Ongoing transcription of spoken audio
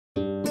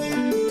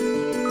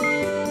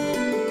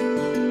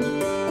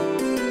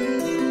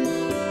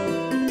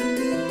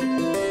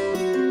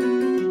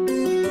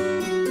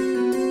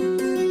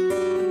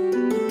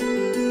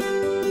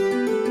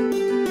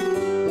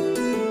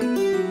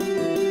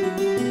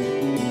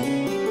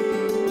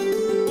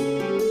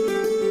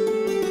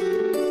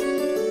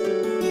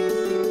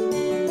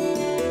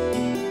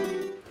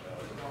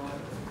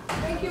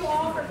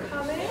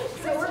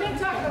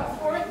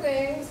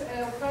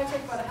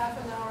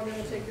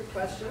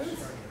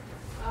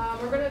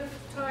We're going to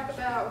talk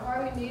about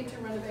why we need to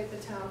renovate the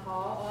town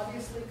hall.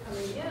 Obviously,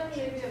 coming in,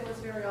 maybe it was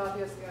very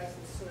obvious, the ice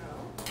and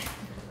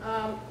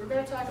snow. We're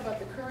going to talk about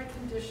the current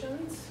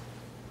conditions,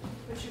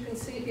 which you can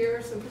see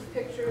here, some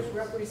pictures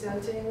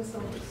representing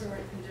some of the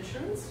current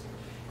conditions.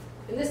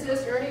 And this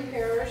is Ernie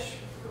Parrish,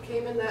 who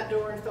came in that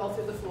door and fell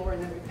through the floor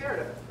and then repaired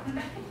it.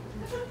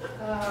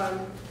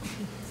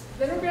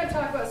 Then we're going to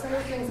talk about some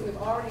of the things that we've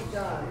already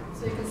done.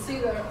 So you can see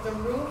the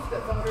roof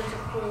that voters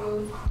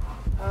approved,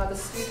 the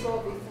steeple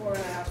before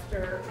and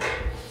after.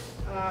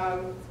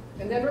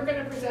 And then we're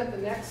going to present the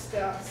next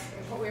steps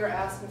and what we were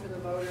asking for the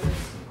voters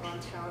on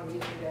town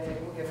meeting day,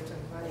 and we'll get into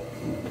money.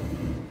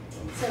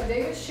 So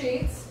David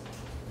Sheets.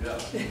 Yeah.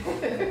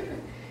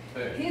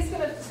 Hey. He's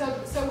going to,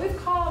 so we've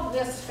called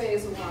this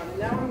phase 1, and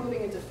now we're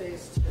moving into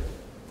phase 2.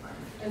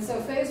 And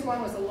so phase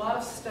 1 was a lot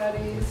of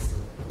studies,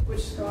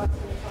 which Scott's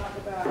going to talk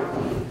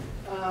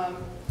about.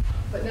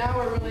 But now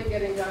we're really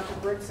getting down to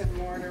bricks and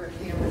mortar and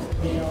hammers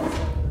and nails,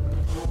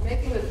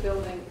 making the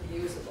building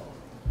usable.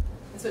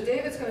 And so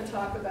David's going to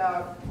talk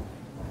about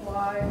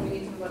why we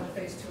need to go into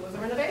phase 2 of the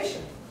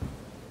renovation.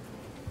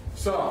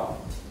 So,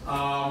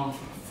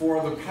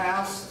 for the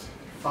past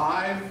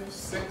 5,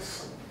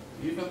 6,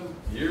 even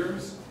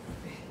years,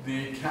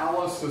 the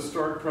Calais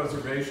Historic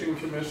Preservation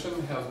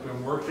Commission has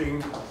been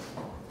working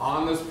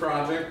on this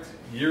project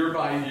year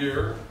by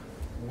year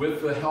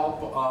with the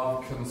help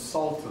of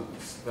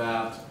consultants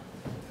that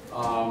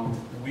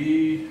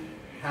we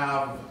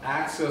have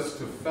access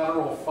to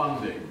federal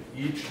funding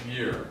each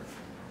year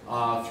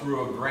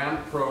through a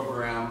grant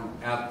program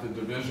at the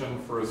Division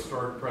for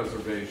Historic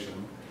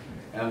Preservation.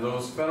 And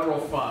those federal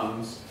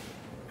funds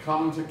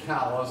come to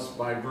Calais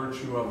by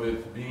virtue of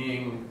it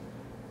being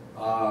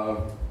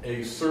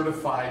a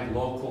certified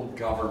local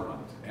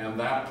government. And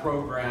that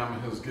program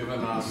has given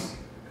us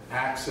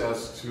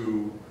access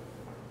to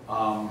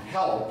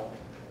help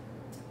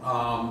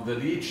that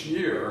each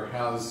year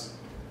has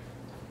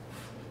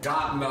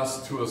gotten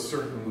us to a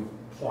certain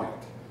point.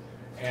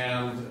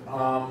 And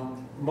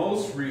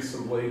most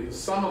recently,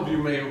 some of you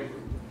may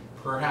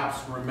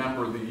perhaps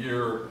remember the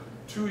year,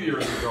 2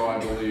 years ago, I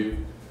believe,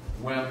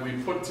 when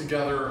we put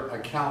together a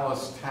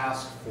Calais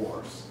task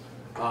force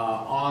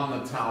on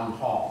the town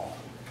hall.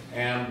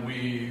 And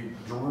we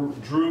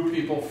drew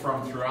people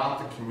from throughout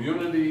the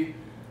community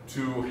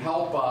to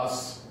help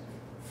us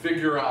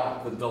figure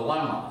out the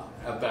dilemma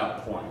at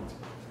that point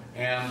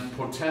and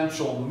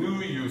potential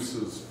new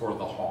uses for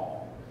the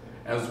hall,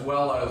 as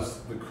well as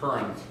the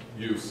current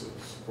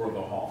uses for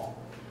the hall.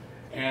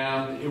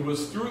 And it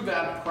was through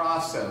that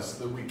process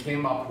that we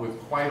came up with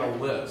quite a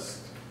list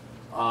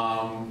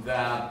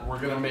that we're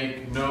going to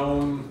make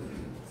known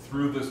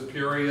through this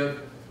period,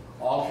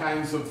 all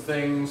kinds of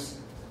things.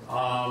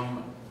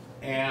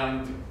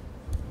 And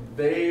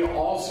they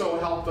also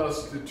helped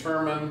us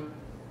determine,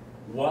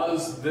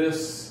 was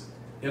this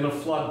in a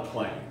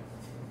floodplain?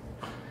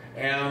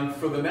 And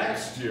for the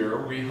next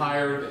year, we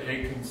hired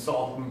a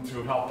consultant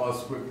to help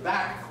us with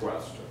that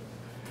question.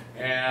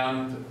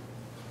 And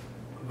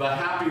the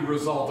happy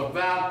result of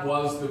that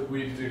was that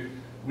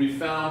we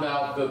found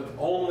out that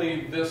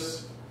only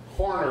this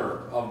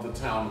corner of the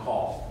town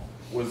hall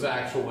was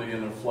actually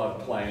in a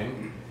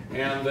floodplain,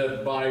 and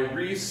that by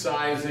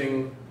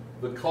resizing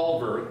the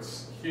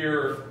culverts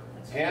here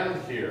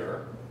and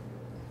here,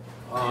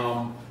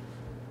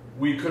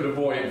 we could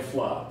avoid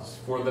floods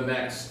for the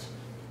next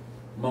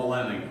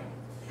millennium,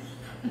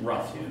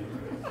 roughly.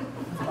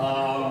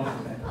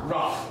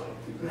 Roughly.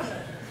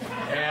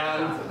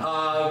 And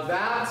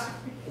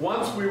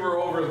once we were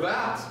over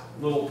that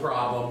little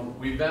problem,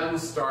 we then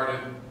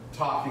started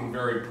talking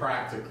very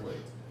practically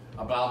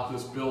about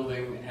this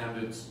building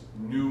and its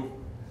new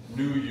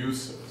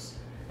uses.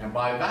 And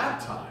by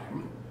that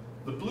time,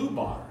 the Blue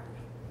Barn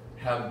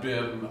had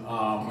been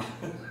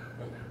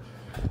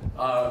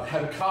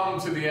had come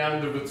to the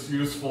end of its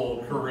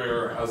useful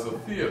career as a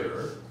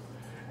theater,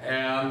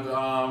 and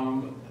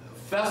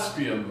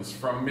thespians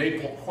from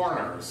Maple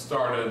Corner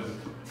started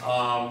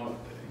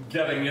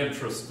getting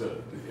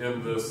interested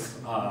in this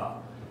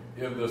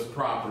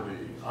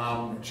property.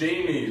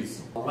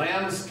 Jamie's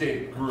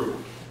landscape group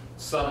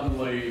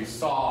suddenly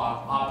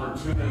saw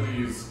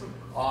opportunities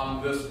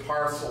on this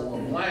parcel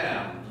of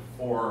land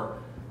for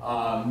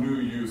new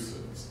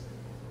uses.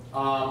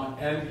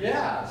 And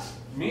yet,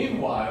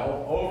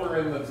 meanwhile, over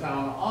in the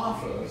town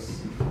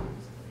office,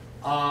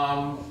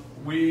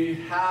 we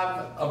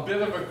had a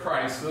bit of a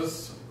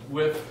crisis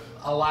with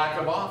a lack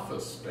of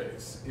office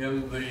space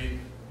in the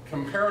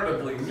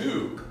comparatively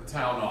new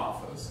town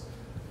office.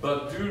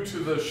 But due to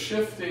the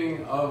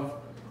shifting of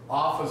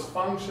office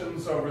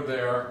functions over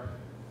there,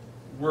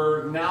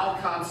 we're now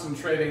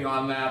concentrating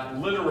on that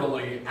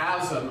literally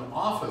as an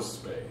office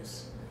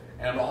space.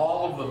 And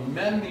all of the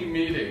many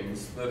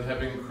meetings that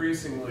have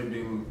increasingly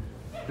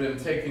been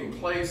taking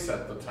place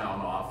at the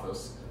town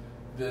office,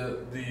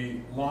 the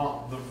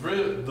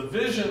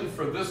vision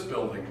for this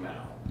building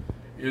now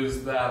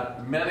is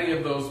that many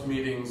of those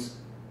meetings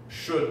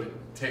should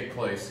take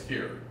place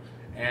here.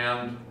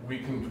 And we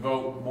can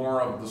devote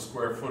more of the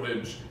square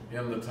footage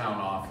in the town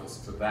office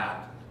to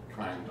that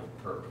kind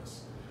of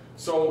purpose.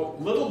 So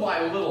little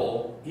by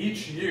little,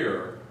 each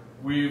year,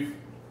 we've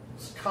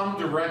come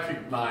to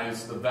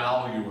recognize the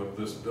value of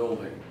this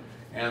building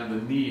and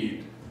the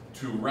need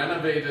to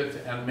renovate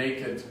it and make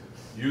it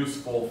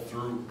useful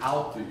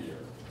throughout the year.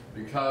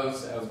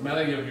 Because as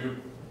many of you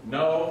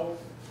know,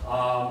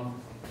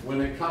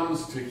 when it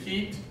comes to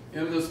heat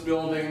in this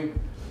building,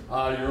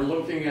 you're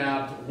looking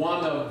at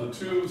one of the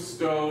two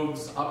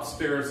stoves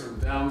upstairs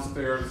and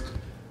downstairs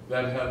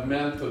that have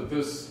meant that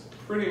this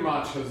pretty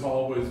much has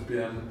always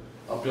been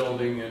a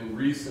building in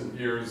recent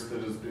years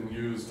that has been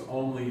used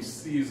only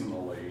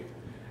seasonally,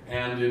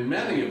 and in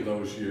many of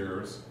those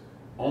years,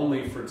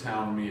 only for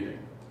town meeting.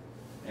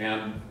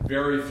 And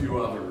very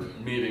few other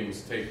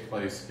meetings take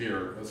place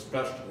here,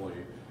 especially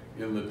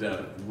in the dead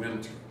of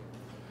winter.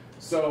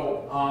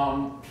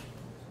 So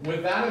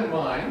with that in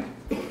mind,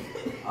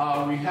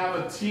 we have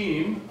a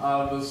team.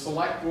 The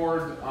select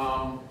board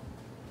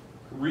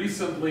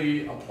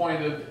recently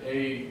appointed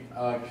a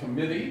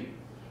committee.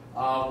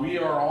 We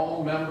are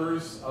all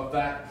members of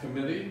that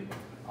committee,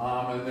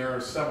 and there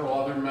are several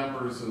other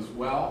members as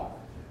well.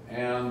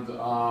 And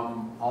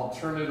I'll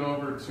turn it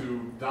over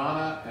to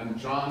Donna and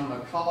John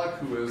McCulloch,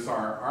 who is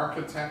our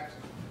architect,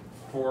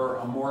 for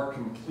a more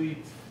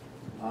complete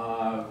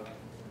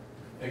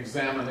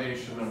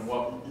examination of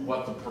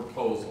what the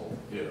proposal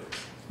is.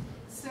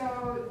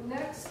 So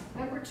next,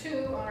 number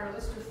 2 on our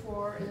list of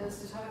 4 is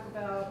to talk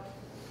about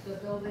the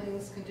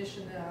building's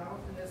condition now,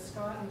 and it's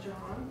Scott and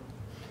John.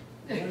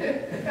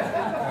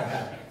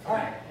 All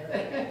right.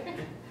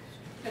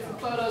 Get some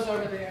photos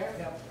over there.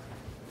 Yep.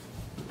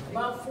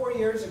 About 4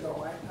 years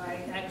ago, I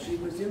actually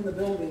was in the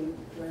building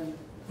when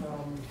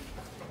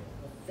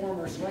a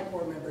former select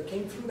board member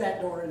came through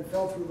that door and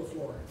fell through the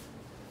floor.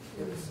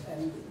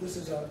 And this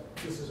is a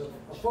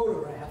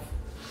photograph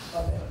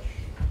of it.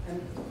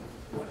 And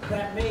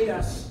that made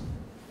us,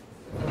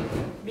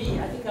 me,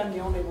 I think I'm the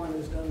only one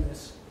who's done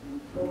this,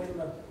 go in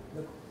the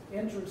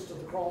entrance to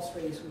the crawl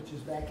space, which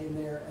is back in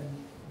there, and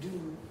do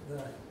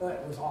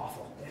it was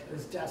awful. It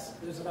was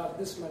just, there's about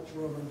this much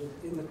room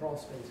in the crawl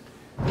space.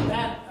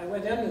 That, I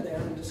went under there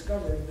and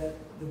discovered that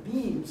the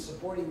beams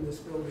supporting this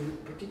building,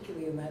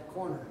 particularly in that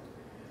corner,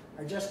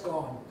 are just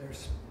gone.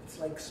 It's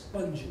like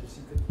sponges.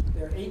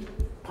 They're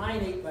pine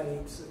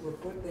 8x8s that were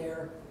put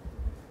there.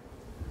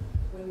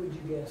 When would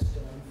you guess,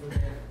 John,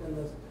 when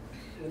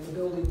the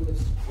building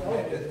was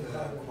elevated?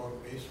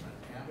 Basement,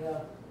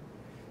 yeah.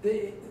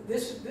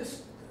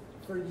 This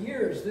for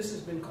years, this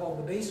has been called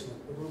the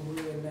basement, the room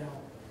we're in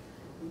now.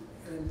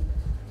 And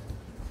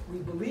we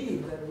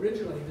believe that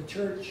originally the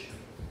church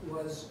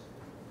was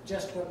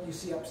just what you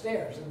see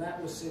upstairs, and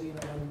that was sitting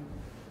on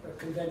a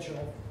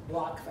conventional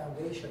block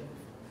foundation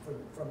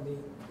from the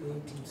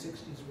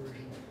 1860s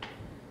version.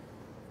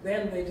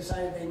 Then they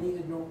decided they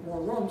needed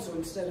more room,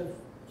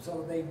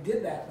 so they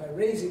did that by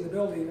raising the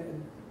building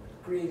and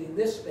creating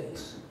this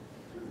space.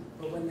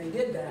 But when they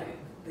did that,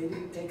 they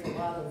didn't take a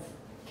lot of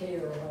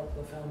care about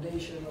the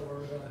foundation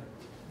or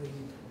the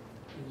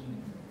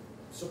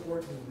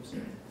support beams.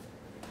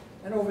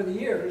 And over the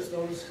years,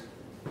 those,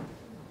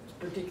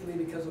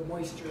 particularly because of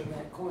moisture in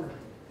that corner,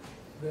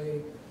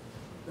 the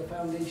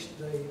foundation,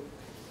 the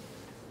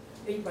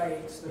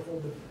 8x8s that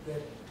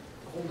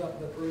hold up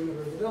the perimeter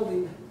of the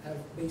building have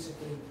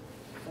basically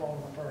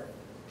fallen apart.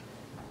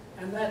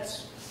 And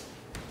that's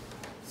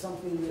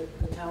something that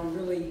the town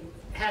really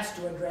has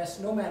to address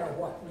no matter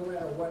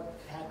what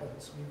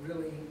happens. We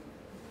really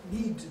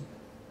need to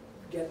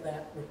get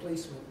that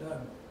replacement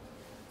done.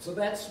 So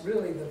that's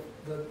really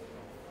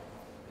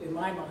in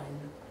my mind,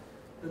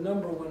 the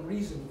 #1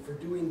 reason for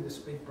doing this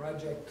big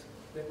project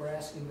that we're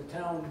asking the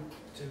town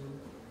to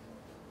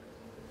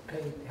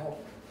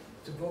help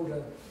to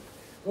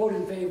vote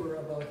in favor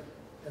of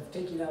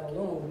taking out a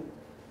loan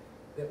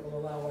that will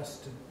allow us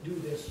to do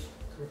this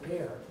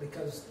repair,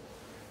 because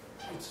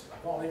it's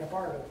falling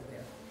apart over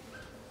there.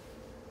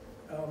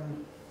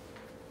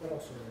 What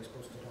else was I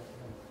supposed to talk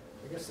about?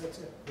 I guess that's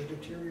it, the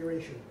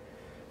deterioration.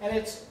 And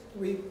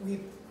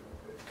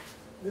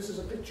this is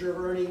a picture of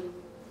Ernie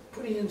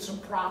putting in some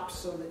props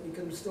so that you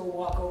can still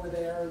walk over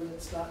there and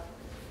it's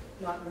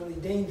not really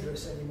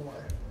dangerous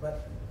anymore.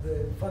 But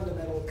the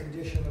fundamental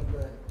condition of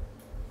the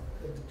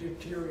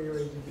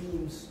deteriorated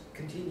beams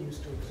continues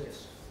to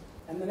exist.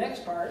 And the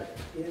next part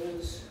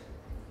is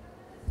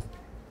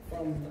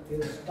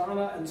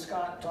Donna and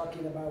Scott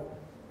talking about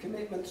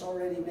commitments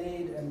already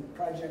made and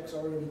projects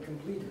already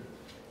completed.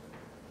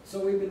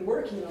 So we've been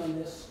working on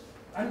this.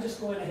 I'm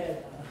just going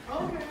ahead.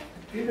 Okay.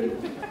 I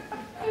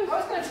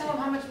was going to tell them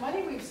how much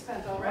money we've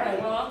spent already. Right,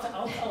 well, I'll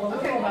tell a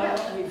little about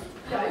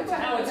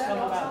how it's come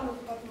about.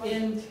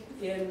 In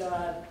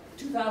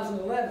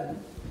 2011,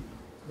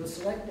 the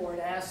Select Board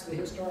asked the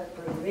Historic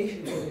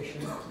Preservation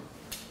Commission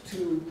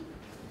to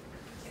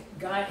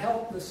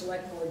help the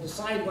Select Board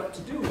decide what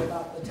to do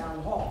about the Town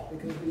Hall,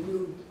 because we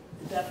knew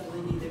it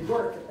definitely needed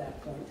work at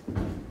that point.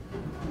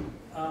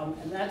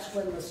 And that's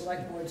when the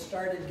Select Board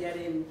started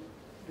getting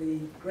the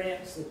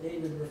grants that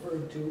David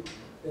referred to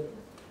that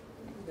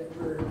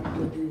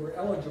we were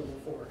eligible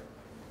for.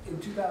 in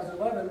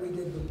 2011, we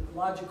did the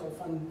logical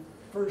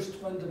first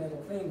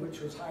fundamental thing,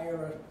 which was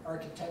hire an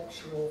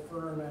architectural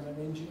firm and an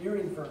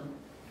engineering firm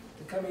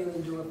to come in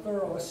and do a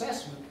thorough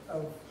assessment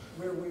of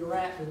where we were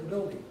at with the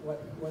building,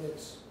 what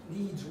its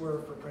needs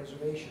were for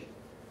preservation.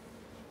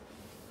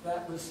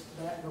 That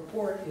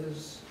report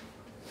was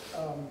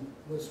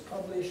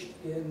published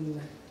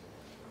in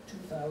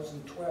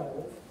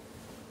 2012,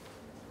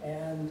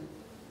 and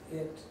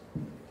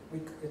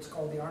it's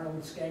called the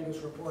Arnold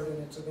Scangus Report, and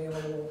it's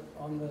available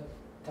on the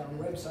town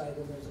website,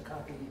 and there's a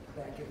copy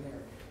back in there.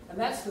 And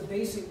that's the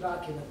basic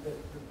document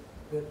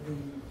that the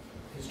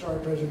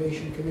Historic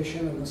Preservation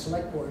Commission and the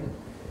Select Board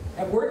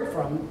have worked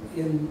from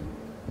in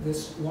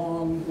this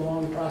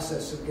long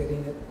process of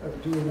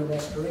doing a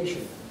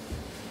restoration.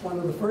 One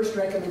of the first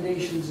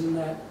recommendations in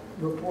that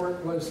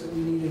report was that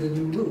we needed a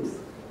new roof.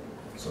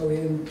 So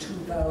in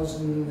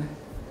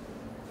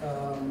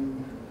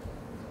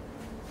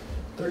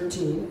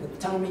 2013, at the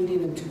town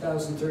meeting in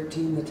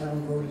 2013, the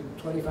town voted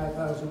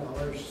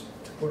 $25,000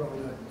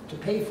 to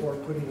pay for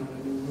putting on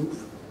a new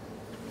roof.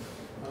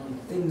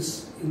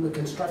 Things in the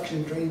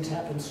construction trades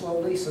happened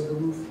slowly, so the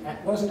roof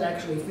wasn't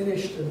actually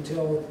finished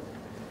until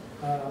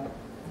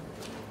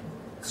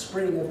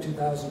spring of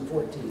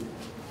 2014.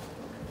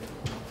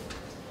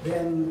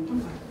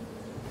 Then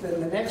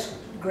the next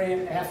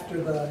grant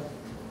after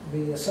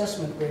the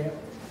assessment grant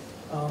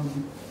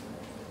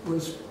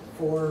was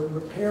for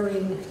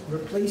repairing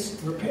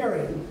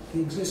the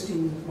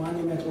existing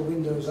monumental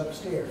windows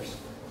upstairs.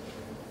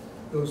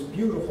 Those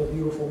beautiful,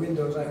 beautiful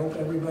windows. I hope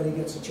everybody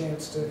gets a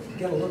chance to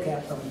get a look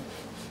at them.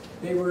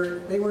 They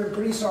were in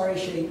pretty sorry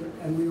shape,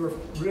 and we were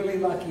really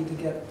lucky to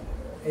get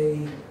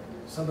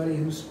somebody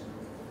who's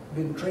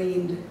been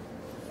trained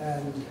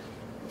and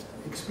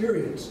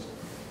experienced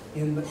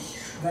in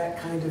that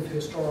kind of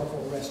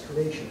historical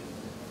restoration.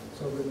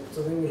 So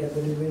then we had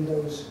the new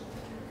windows.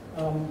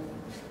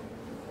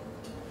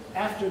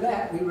 After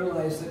that, we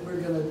realized that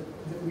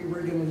we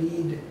were gonna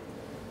need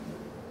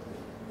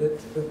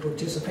the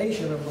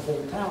participation of the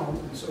whole town,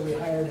 and so we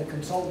hired a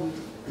consultant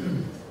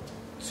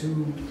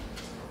to.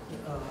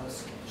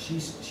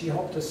 She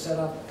helped us set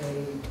up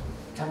a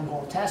town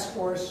hall task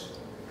force.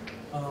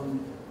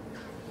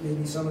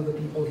 Maybe some of the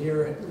people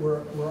here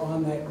were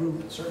on that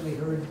group, certainly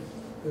heard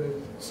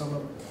some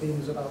of the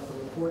things about the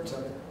reports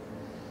of it.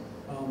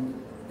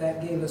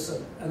 That gave us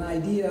an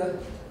idea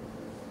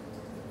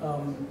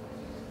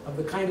of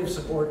the kind of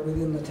support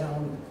within the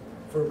town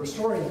for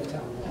restoring the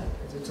town hall.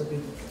 It's a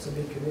big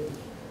commitment.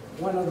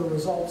 One of the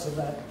results of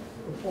that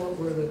report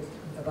were that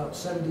about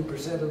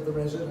 70% of the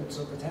residents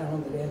of the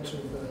town that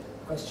answered the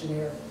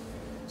questionnaire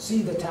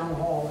see the town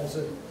hall as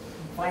a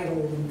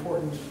vital,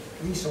 important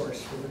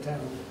resource for the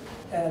town.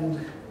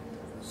 And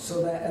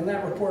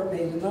that report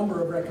made a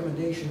number of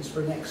recommendations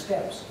for next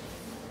steps.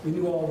 We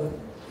knew all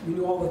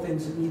the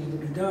things that needed to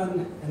be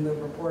done, and the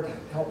report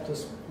helped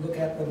us look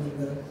at them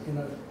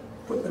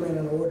put them in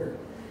an order.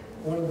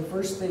 One of the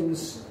first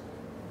things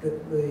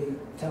that the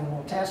Town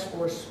Hall Task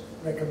Force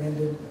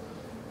recommended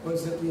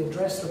was that we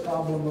address the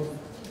problem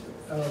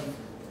of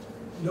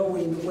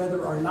knowing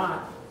whether or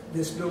not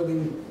this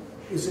building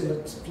is in a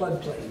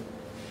floodplain.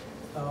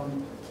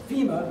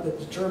 FEMA, that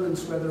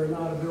determines whether or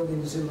not a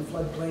building is in the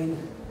floodplain,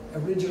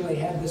 originally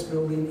had this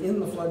building in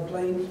the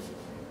floodplain.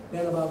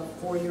 Then about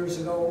 4 years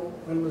ago,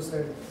 when was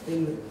their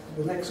thing,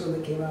 the next one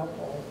that came out,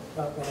 Paul,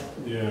 about that?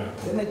 Yeah.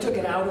 Then they took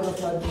it out of the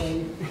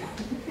floodplain.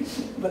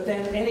 But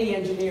then any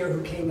engineer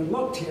who came and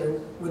looked here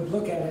would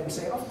look at it and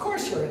say, of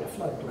course you're in a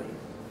floodplain.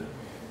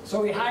 So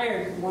we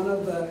hired one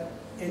of the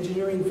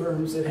engineering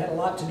firms that had a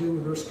lot to do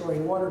with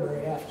restoring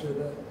Waterbury after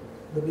the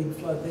big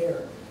flood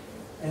there.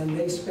 And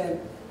they spent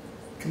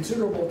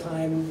considerable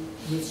time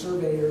with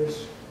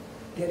surveyors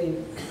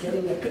getting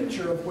a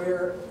picture of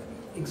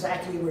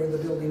exactly where the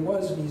building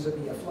was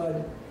vis-a-vis a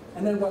flood,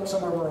 and then what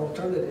some of our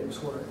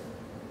alternatives were.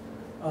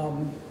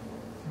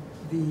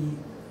 The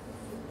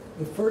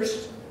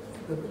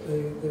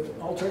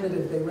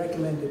alternative they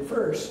recommended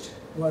first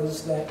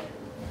was that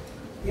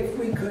if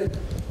we could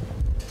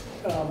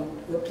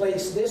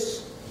replace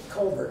this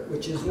culvert,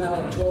 which is now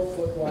a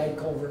 12-foot wide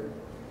culvert,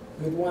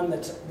 with one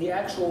that's the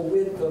actual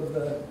width of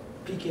the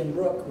Pekin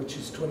Brook, which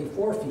is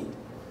 24 feet,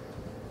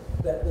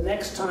 that the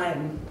next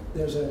time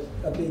there's a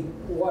big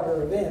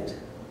water event,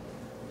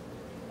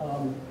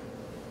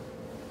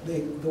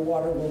 the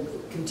water will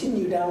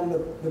continue down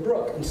the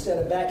brook instead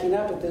of backing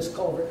up at this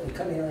culvert and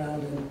coming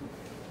around and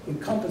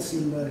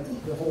encompassing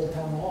the whole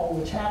town hall,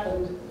 which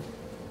happened.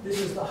 This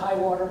is the high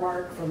water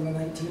mark from the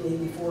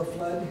 1984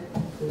 flood,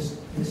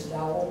 this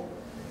dowel.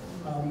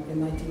 In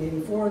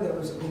 1984, there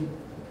was a big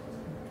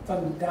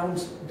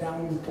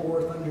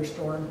downpour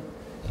thunderstorm.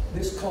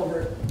 This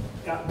culvert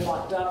got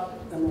blocked up,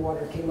 and the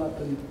water came up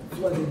and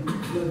flooded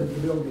the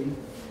building.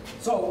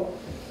 So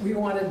we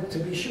wanted to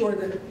be sure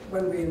that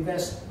when we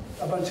invest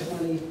a bunch of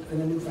money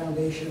in a new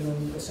foundation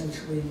and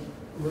essentially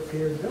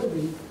repair the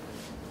building,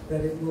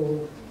 that it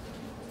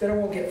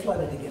won't get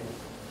flooded again.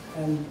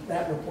 And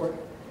that report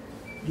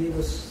gave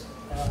us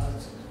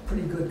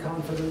pretty good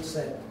confidence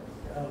that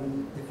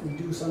if we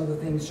do some of the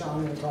things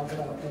Sean will talk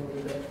about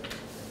later,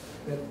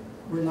 that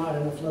we're not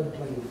in a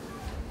floodplain.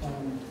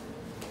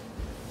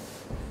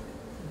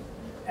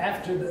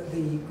 After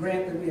the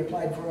grant that we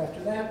applied for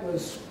after that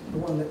was the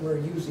one that we're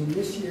using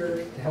this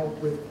year to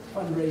help with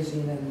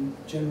fundraising and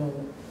general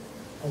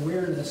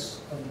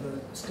awareness of the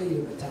state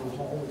of the town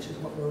hall, which is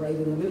what we're right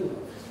in the middle of.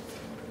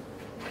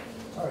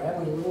 Sorry, I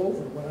went a little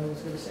over what I was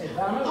going to say.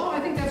 Donna? Oh, I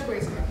think that's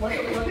great.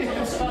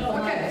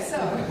 Okay, so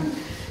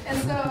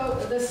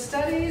the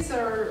studies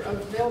are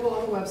available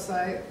on the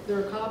website. There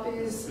are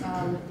copies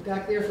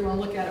back there if you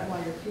want to look at it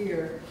while you're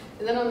here.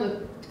 And then on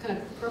the kind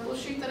of purple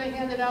sheet that I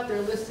handed out,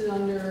 they're listed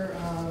under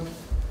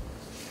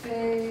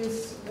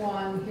phase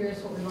 1.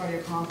 Here's what we've already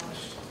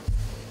accomplished.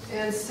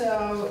 And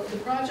so the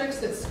projects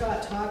that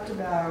Scott talked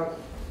about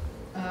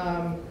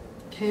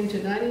came to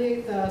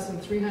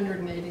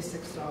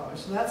 $98,386.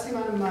 So that's the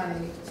amount of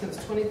money since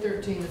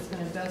 2013 that's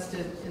been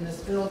invested in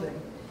this building.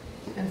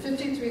 And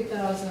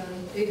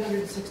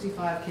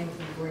 $53,865 came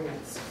from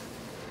grants.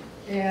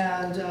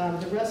 And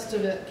the rest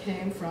of it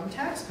came from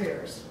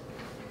taxpayers.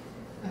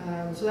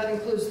 So that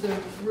includes the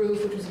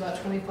roof, which was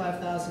about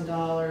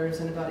 $25,000,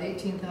 and about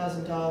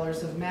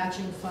 $18,000 of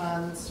matching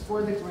funds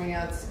for the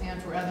grants and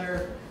for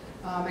other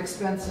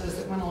expenses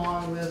that went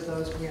along with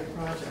those grant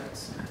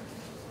projects.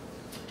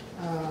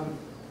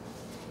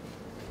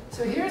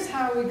 So here's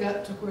how we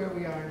got to where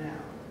we are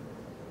now.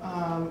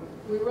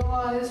 We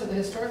realized, or the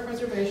Historic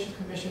Preservation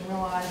Commission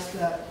realized,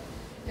 that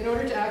in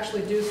order to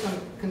actually do some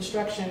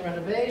construction and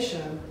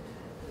renovation,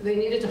 they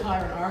needed to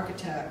hire an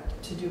architect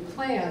to do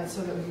plans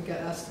so that we could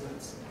get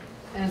estimates.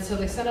 And so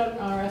they sent out an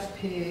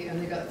RFP, and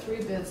they got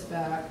 3 bids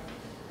back.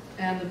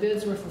 And the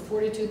bids were for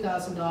 $42,000,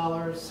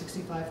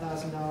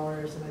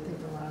 $65,000, and I think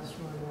the last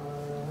one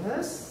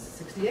was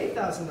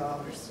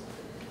 $68,000.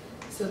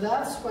 So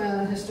that's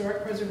when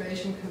Historic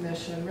Preservation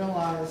Commission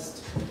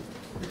realized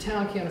the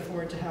town can't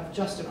afford to have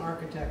just an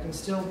architect and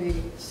still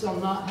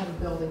not have a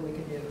building we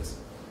could use.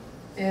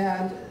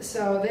 And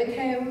so they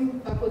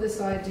came up with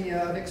this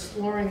idea of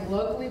exploring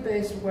locally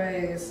based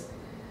ways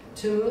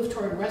to move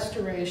toward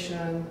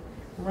restoration,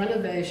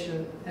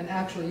 renovation, and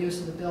actual use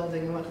of the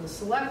building, and went to the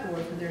select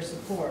board for their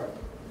support.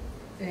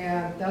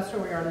 And that's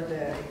where we are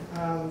today.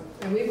 And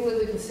we believe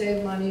we can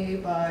save money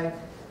by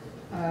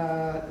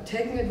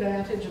taking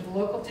advantage of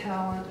local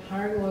talent,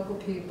 hiring local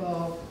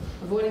people,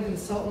 avoiding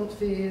consultant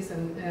fees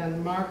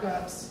and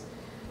markups,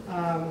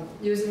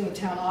 using the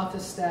town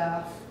office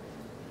staff,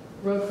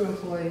 road crew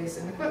employees,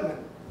 and equipment.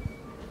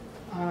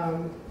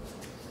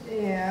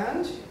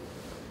 And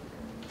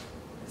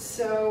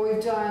so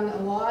we've done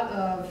a lot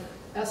of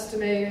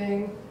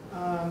estimating.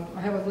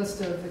 I have a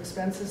list of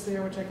expenses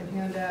there, which I can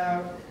hand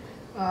out,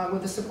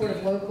 with the support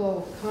of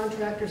local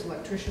contractors,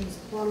 electricians,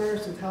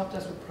 plumbers, who've helped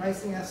us with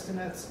pricing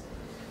estimates,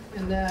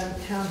 and then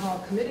town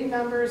hall committee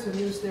members who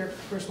use their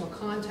personal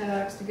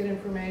contacts to get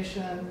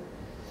information.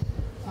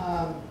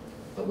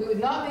 But we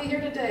would not be here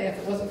today if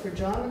it wasn't for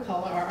John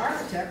McCullough, our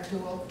architect, who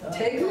will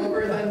take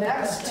over the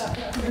next.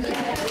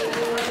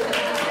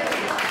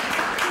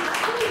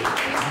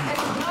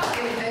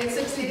 Paid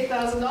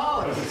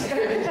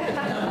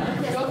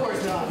 $68,000. Go for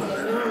it, John.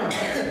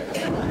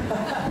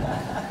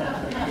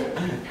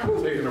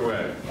 Take it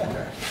away.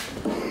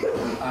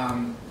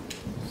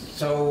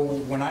 So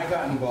when I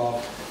got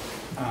involved,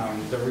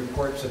 the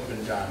reports have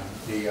been done.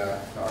 The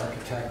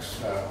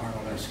architects,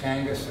 Arnold and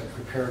Skangas, have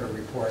prepared a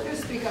report.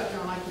 Just speak up,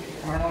 John. I can't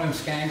hear. Arnold and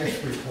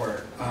Skangas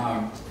report,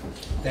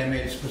 they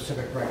made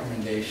specific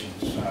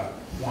recommendations.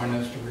 One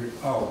is to,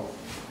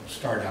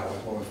 start out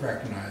with what was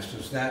recognized,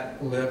 is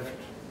that lift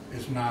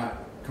is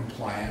not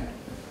compliant,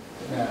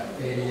 that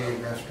ADA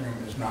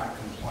restroom is not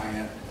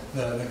compliant.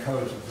 The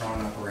codes have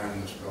grown up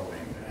around this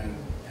building, and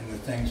the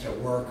things that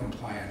were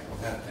compliant, well,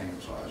 that thing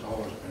has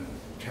always been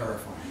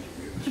terrifying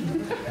to use.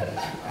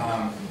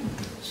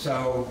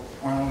 So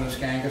Arnold and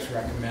Skangas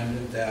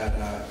recommended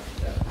that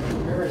the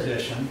rear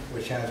addition,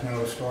 which has no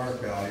historic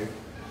value,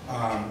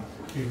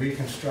 be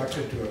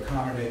reconstructed to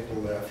accommodate the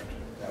lift.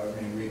 That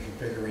would mean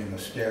reconfiguring the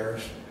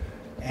stairs.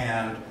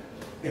 And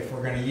if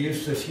we're going to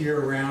use this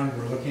year-round,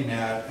 we're looking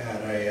at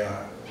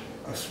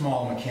a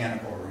small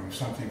mechanical room,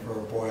 something for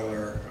a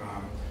boiler,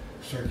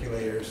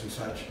 circulators and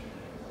such.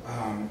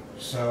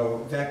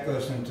 So that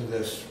goes into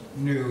this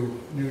new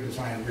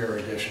design rear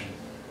addition.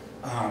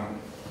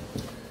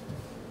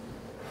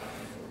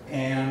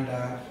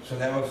 So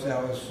those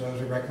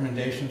are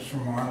recommendations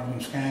from Arnold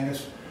and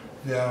Skangas.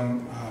 The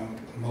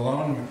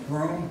Malone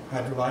McBroom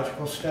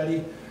hydrological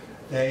study,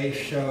 they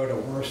showed a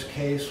worst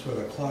case with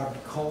a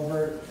clogged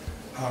culvert.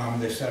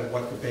 They said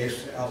what the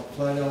base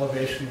flood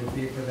elevation would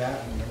be for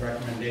that, and the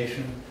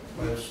recommendation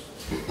was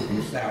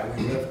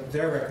that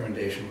their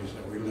recommendation was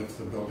that we lift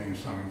the building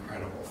some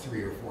incredible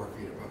 3 or 4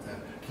 feet above that.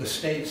 The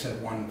state said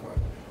 1 foot.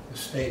 The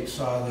state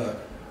saw the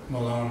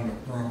Malone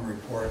McBroom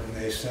report, and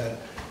they said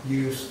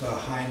use the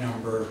high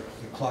number,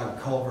 the clogged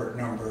culvert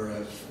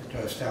number, to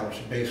establish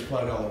a base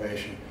flood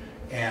elevation.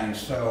 And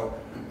so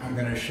I'm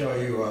going to show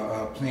you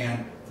a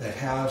plan that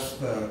has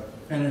the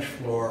finished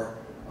floor,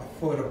 a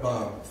foot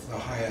above the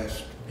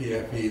highest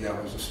BFE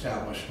that was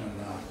established in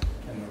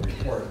the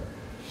report.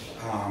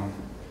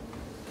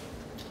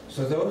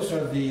 So those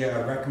are the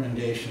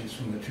recommendations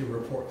from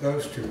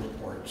those two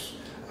reports.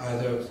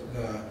 The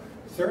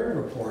third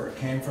report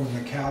came from the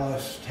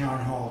Calais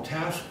Town Hall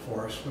Task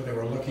Force, where they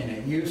were looking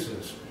at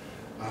uses.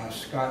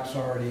 Scott's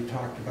already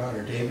talked about,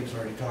 or David's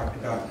already talked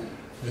about,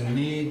 the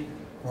need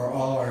for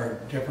all our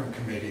different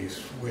committees,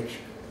 which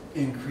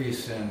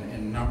increase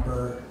in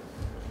number.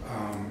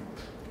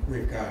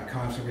 We've got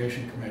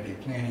Conservation Committee,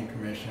 Planning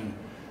Commission,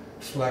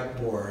 Select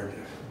Board,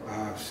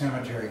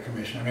 Cemetery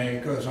Commission. I mean,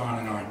 it goes on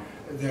and on.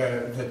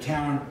 The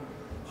town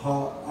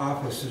hall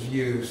office is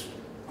used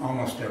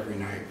almost every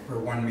night for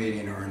one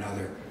meeting or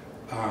another.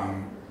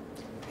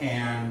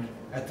 And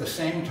at the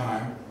same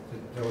time,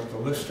 what the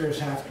listers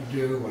have to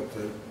do, what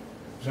the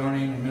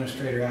zoning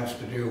administrator has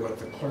to do, what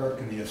the clerk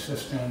and the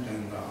assistant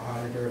and the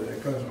auditor,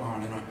 that goes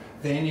on and on.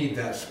 They need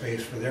that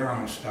space for their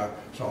own stuff,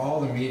 so all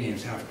the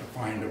meetings have to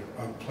find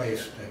a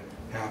place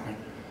to happen.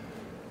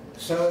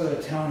 So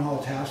the Town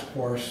Hall Task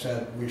Force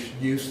said we should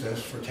use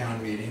this for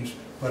town meetings,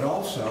 but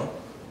also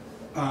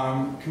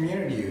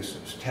community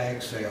uses,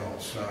 tag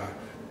sales,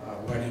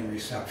 wedding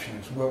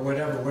receptions,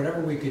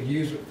 whatever we could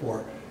use it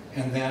for.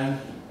 And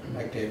then,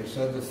 like David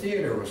said, the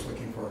theater was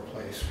looking for a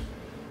place.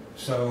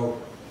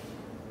 So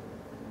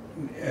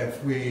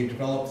if we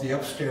develop the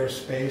upstairs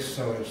space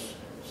so it's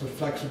as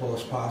flexible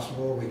as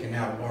possible, we can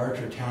have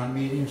larger town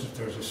meetings if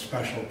there's a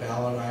special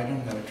ballot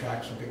item that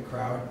attracts a big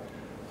crowd.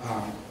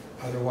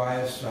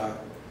 Otherwise,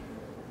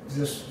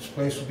 this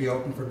place will be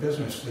open for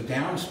business. The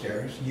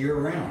downstairs,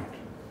 year-round.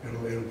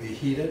 It'll be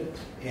heated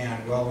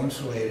and well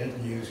insulated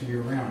and used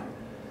year-round.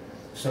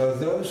 So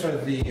those are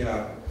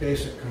the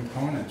basic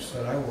components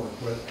that I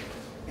work with,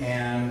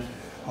 and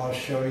I'll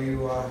show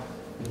you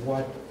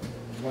what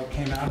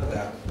came out of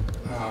that.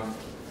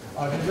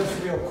 I'll do this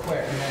real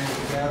quick, and then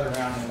we'll gather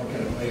around and look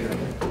at it later.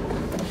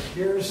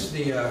 Here's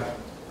the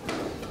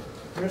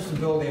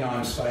building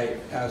on site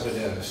as it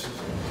is.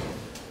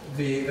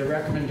 The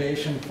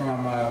recommendation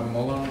from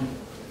Malone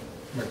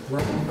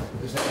McBroom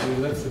is that we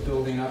lift the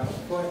building up a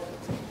foot,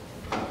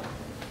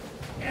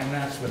 and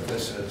that's what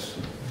this is.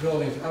 The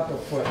building's up a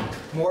foot.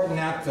 More than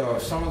that, though,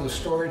 some of the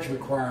storage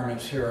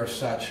requirements here are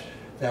such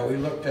that we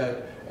looked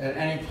at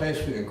any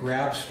place we could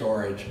grab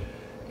storage,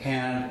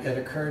 and it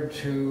occurred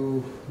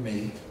to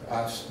me,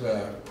 us,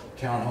 the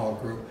town hall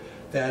group,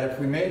 that if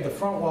we made the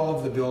front wall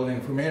of the building,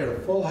 if we made it a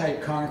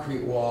full-height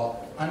concrete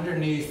wall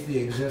underneath the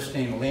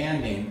existing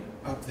landing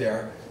up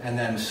there, and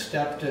then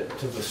stepped it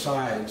to the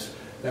sides,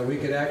 that we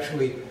could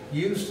actually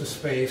use the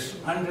space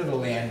under the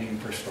landing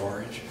for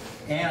storage,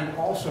 and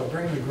also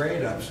bring the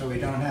grade up so we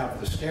don't have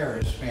the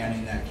stairs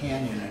spanning that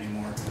canyon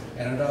anymore.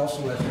 And it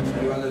also lets us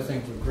do other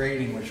things with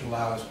grading, which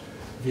allows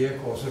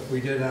vehicles, if we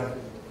did have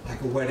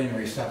like a wedding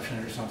reception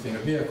or something, a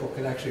vehicle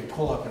could actually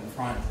pull up in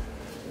front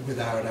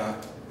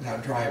without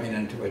driving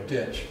into a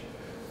ditch.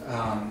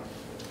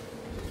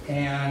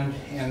 And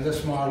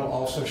this model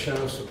also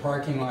shows the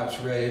parking lots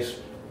raised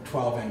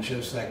 12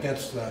 inches. That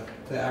gets the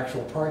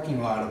actual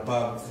parking lot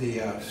above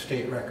the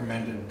state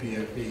recommended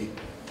BFE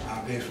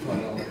base flood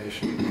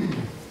elevation.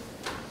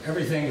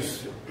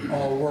 Everything's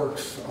all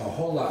works a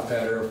whole lot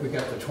better if we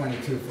got the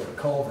 22-foot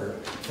culvert.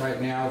 Right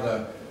now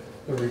the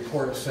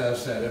report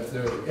says that if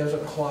there is a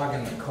clog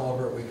in the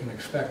culvert, we can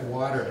expect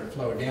water to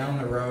flow down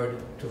the road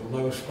to the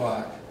low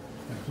spot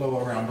and flow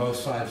around both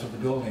sides of the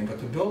building. But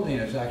the building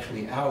is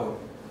actually out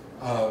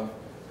of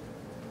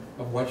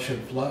what should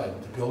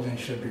flood. The building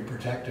should be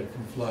protected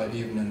from flood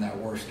even in that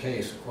worst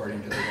case,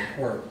 according to the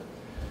report.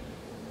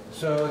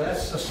 So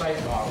that's the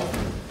site model.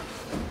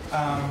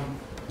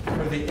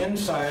 For the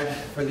inside,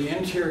 for the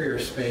interior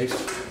space,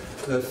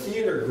 the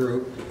theater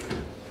group,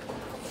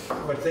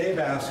 what they've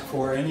asked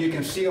for, and you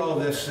can see all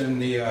this in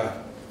the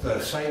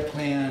site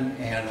plan,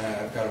 and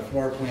I've got a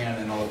floor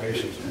plan and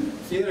elevations. The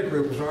theater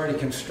group has already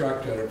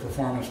constructed a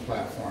performance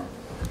platform.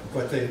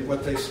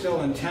 What they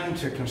still intend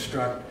to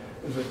construct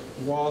is a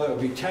wall that would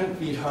be 10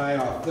 feet high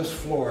off this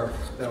floor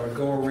that would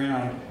go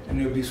around,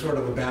 and it would be sort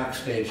of a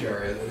backstage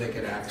area that they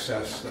could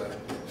access the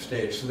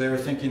stage. So they were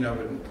thinking of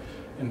it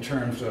in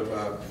terms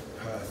of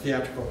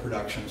theatrical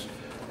productions.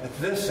 At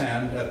this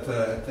end, at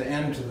the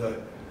end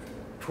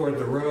toward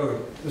the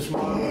road, this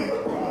model,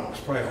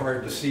 it's probably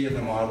hard to see in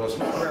the model, it's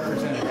not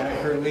represented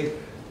accurately,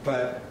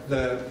 but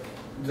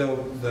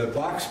the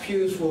box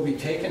pews will be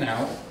taken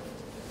out,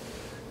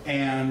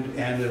 and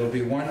it'll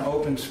be one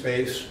open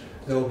space.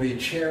 There'll be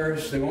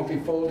chairs. They won't be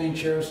folding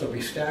chairs, they'll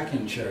be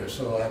stacking chairs.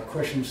 So they'll have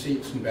cushioned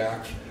seats and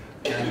backs,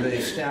 and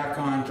they stack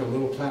onto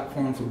little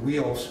platforms with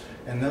wheels,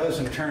 and those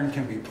in turn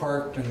can be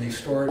parked in these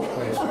storage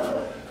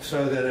places,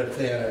 so that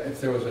if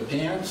there was a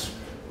dance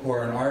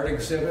or an art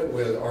exhibit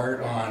with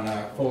art on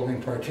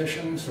folding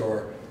partitions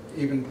or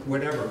even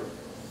whatever,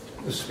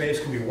 the space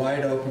can be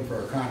wide open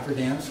for a contra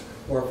dance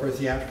or for a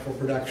theatrical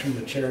production,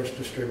 the chairs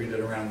distributed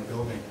around the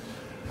building.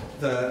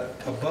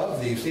 Above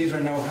these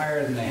are no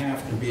higher than they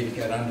have to be to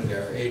get under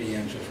there, 80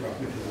 inches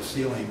roughly to the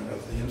ceiling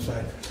of the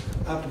inside.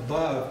 Up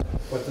above,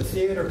 what the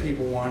theater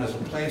people want is a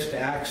place to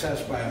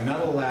access by a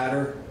metal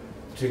ladder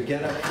to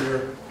get up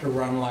here to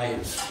run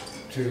lights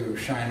to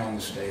shine on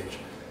the stage.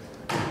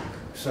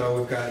 So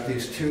we've got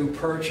these two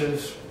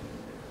perches,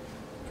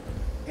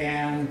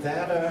 and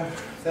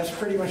that's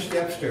pretty much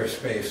the upstairs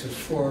space. It's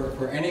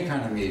for any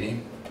kind of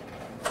meeting.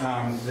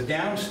 The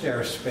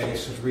downstairs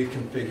space is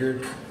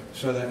reconfigured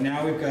so that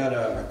now we've got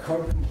a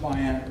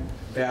code-compliant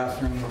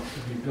bathroom to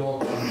be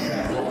built on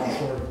that wall,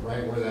 sort of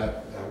right where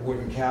that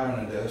wooden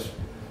cabinet is.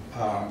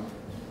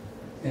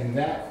 In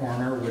that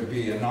corner would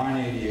be a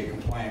non-ADA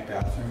compliant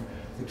bathroom.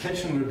 The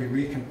kitchen would be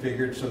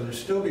reconfigured so there'd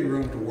still be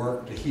room to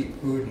work, to heat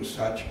food and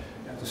such.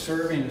 And the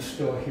serving is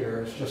still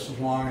here. It's just as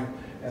long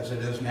as it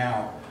is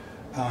now.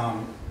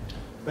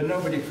 But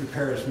nobody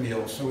prepares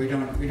meals, so we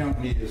don't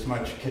need as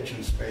much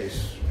kitchen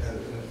space as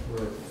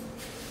we're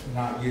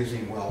not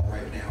using well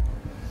right now.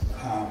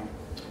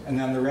 And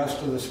then the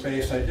rest of the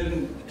space, I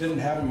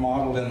haven't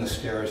modeled in the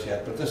stairs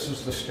yet, but this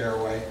is the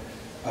stairway.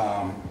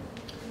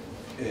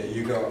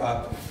 You go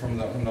up from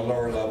the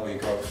lower level, you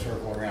go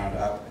circle around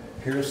up.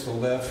 Here's the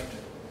lift.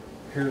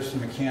 Here's the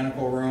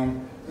mechanical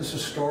room. This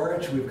is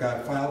storage. We've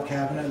got file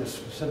cabinet, a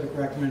specific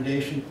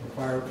recommendation for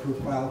fireproof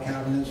file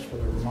cabinets for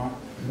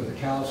the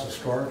Calais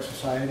Historic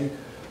Society.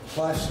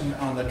 Plus,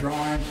 on the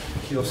drawing,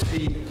 you'll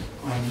see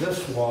on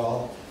this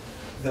wall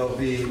there'll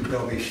be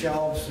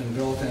shelves and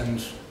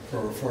built-ins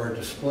for a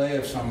display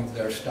of some of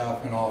their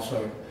stuff, and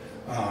also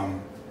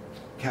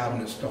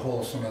cabinets to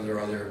hold some of their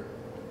other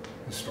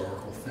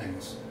historical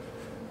things.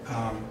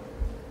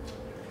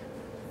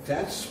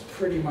 That's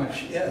pretty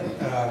much it.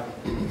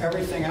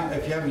 Everything else,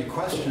 if you have any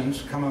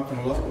questions, come up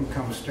and look and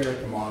come stare at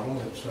the model.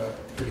 It's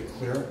pretty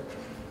clear.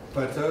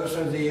 But those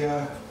are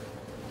the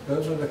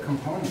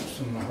components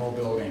in the whole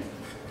building.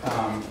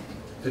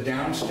 The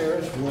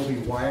downstairs will be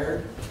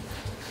wired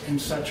in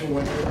such a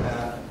way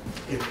that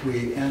if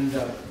we end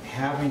up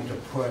having to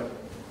put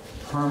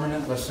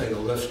permanent, let's say the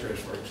Listers,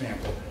 for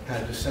example,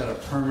 had to set a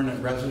permanent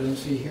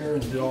residency here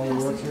and did all the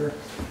work here,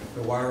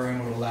 the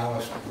wiring would allow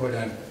us to put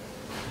in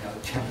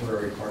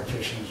temporary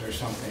partitions or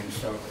something.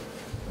 So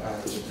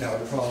that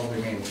would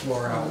probably mean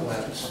floor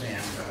outlets,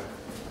 and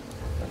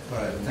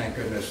but thank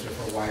goodness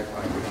for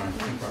Wi-Fi we don't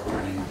keep our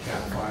running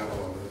Cat 5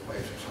 all over the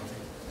place or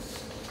something.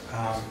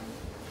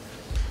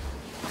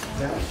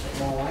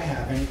 That's all I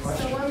have. Any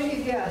questions? So let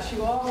me guess,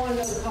 you all want to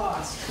know the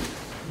cost.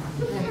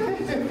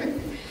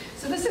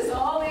 So this is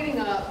all leading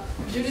up.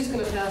 Judy's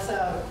going to pass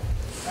out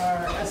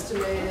our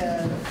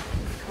estimated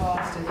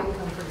cost and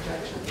income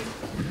projections.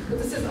 But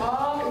this is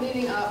all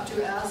leading up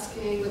to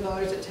asking the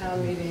voters at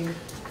town meeting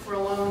for a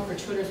loan for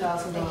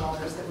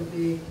 $200,000 that would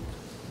be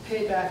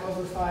paid back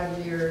over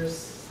 5 years.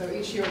 So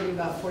each year would be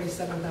about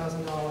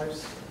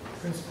 $47,000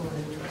 principal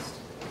and interest.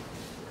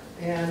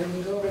 And we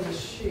can go over the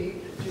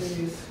sheet,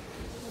 Judy's.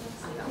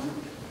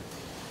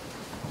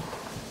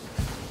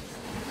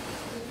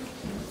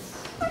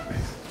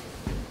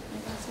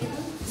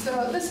 So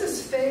this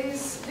is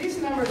these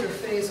numbers are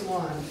phase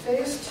 1.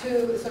 Phase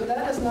 2, so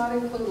that does not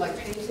include like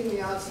painting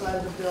the outside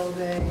of the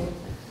building.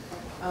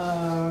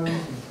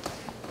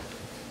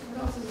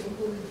 What else is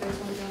included in phase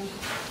 1, John?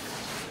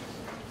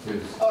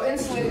 Oh,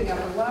 insulating the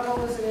upper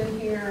level is in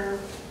here.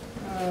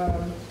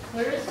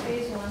 Where is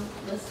phase 1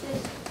 listed?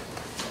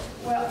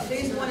 Well,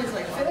 Phase 1 is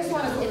like... phase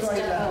 1 is right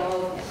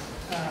down.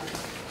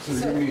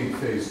 So you mean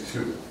phase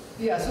 2?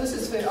 Yeah, so this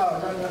is phase,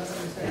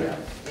 Yeah,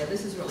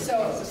 this is really...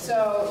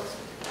 So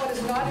what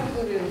is not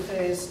included in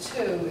phase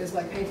 2 is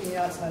like painting the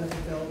outside of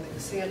the building,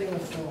 sanding the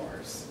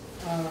floors,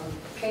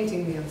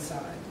 painting the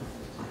inside.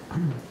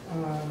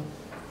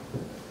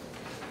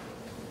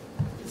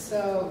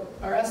 So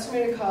our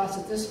estimated cost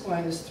at this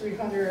point is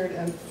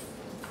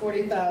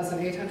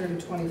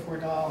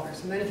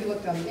 $340,824. And then if you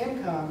look down the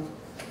income,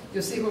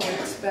 you'll see what we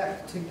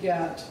expect to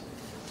get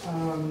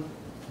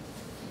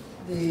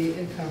the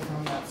income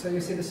from that. So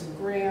you see there's some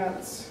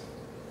grants,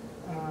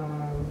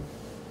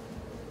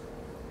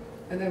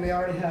 and then we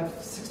already have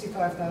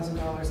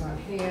 $65,000 on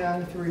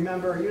hand. If you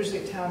remember, usually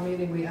at town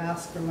meeting we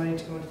ask for money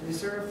to go into the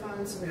reserve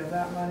fund, so we have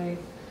that money.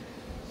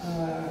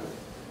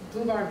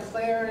 Blue Barn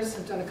Players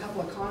have done a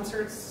couple of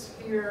concerts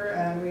here,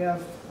 and we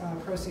have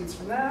proceeds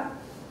from that.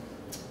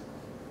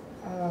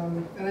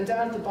 And then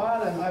down at the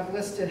bottom, I've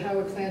listed how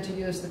we plan to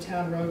use the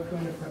town road crew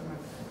and equipment.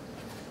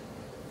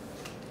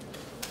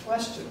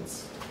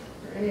 Questions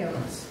for any of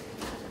us?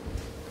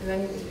 And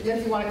then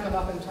if you want to come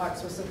up and talk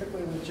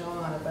specifically with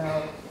John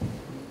about...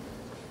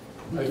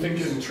 I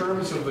think in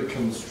terms of the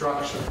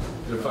construction,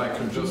 if I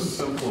could just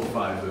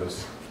simplify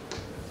this,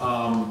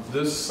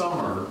 this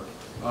summer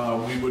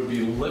we would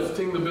be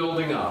lifting the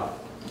building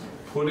up,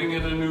 putting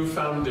in a new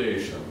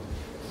foundation,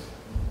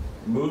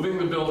 moving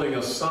the building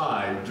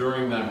aside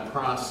during that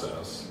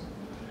process,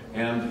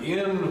 and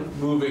in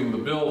moving the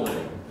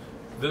building,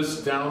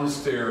 this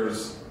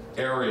downstairs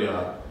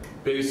area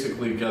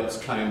basically gets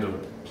kind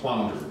of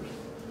plundered.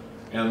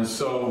 And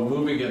so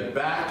moving it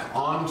back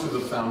onto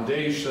the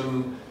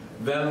foundation,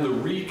 then the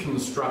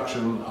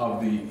reconstruction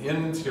of the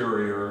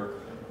interior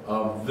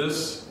of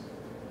this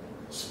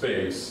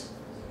space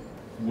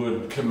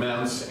would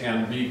commence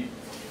and be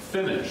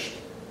finished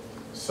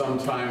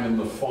sometime in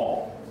the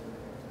fall.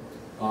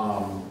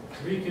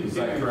 Is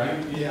that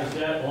correct? Is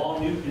that all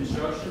new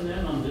construction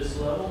then on this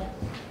level?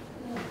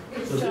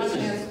 So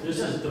this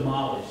is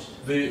demolished?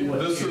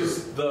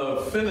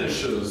 The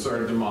finishes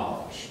are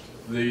demolished.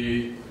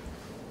 The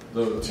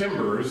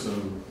timbers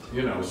and,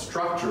 you know,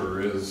 structure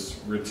is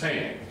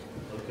retained.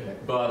 Okay.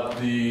 But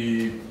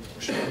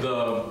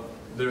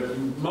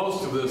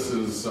most of this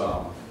is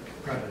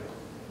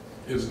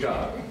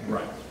gutted,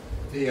 right.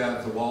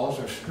 The walls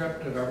are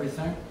stripped of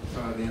everything,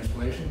 so the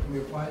insulation can be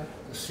applied,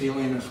 the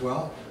ceiling as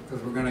well,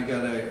 because we're going to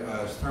get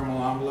a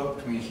thermal envelope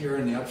between here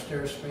and the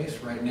upstairs space.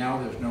 Right now,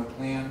 there's no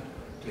plan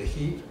to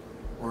heat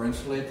or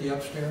insulate the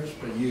upstairs,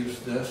 but use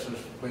this as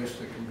a place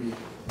that can be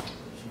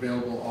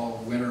available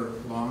all winter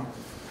long.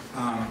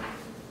 A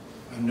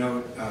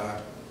note,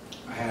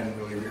 I hadn't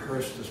really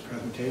rehearsed this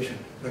presentation.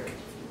 The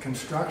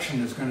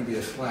construction is going to be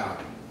a slab.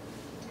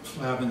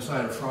 Slab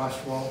inside a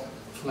frost wall.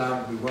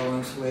 Slab will be well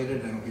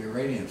insulated and it'll be a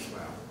radiant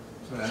slab.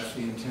 So that's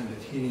the intended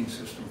heating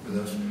system for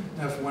this.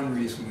 That's one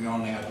reason we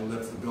only had to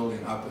lift the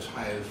building up as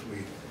high as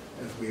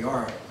we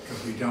are,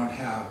 because we don't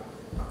have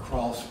a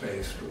crawl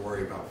space to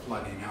worry about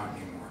flooding out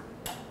anymore.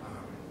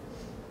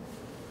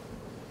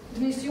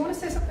 Denise, do you want to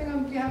say something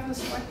on behalf of the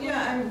select board?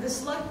 Yeah, I mean, the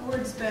select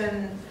board's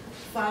been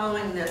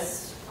following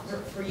this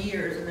for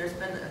years, and there's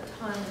been a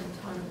ton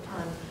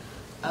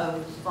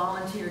of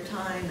volunteer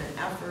time and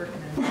effort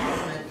and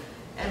involvement.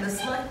 And the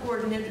select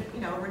board,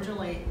 you know,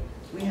 originally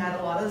we had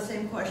a lot of the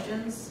same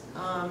questions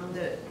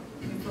that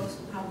you folks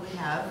will probably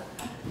have,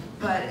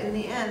 but in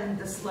the end,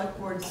 the select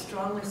board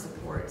strongly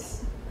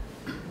supports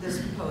this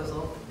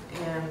proposal,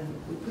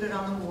 and we put it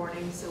on the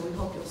warning, so we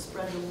hope you'll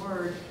spread the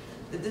word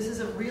that this is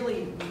a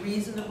really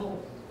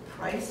reasonable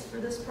price for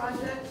this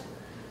project.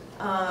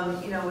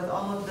 You know, with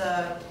all of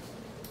the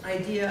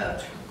idea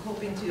of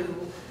hoping to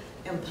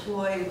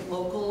employ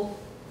local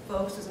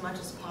folks as much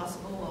as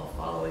possible while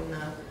following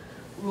the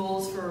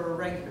rules for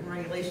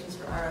regulations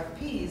for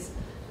RFPs,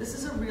 this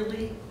is a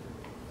really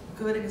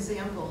good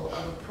example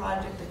of a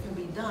project that can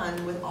be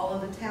done with all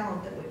of the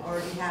talent that we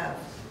already have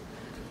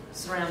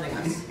surrounding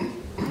us.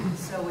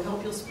 So we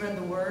hope you'll spread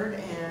the word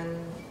and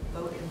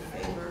vote in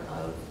favor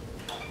of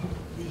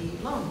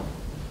the loan.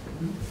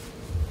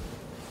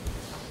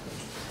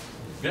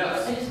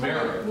 Yes, I just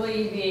Mary. wonder, will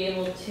you be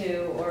able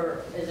to,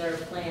 or is there a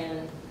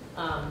plan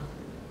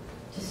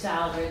to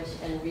salvage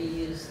and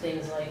reuse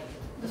things like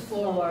the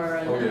floor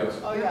and Oh, yes.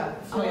 Oh, yeah.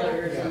 the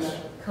pillars and the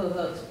Yes.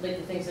 cohooks, like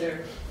the things that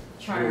are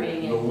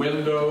charming The and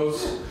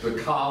windows, the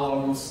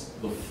columns,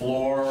 the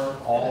floor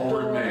all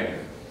remain.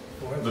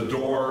 The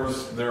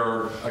doors, there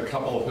are a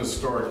couple of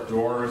historic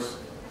doors,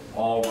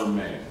 all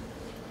remain.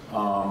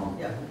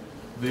 Yeah.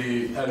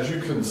 As you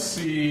can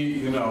see,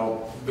 you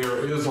know,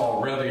 there is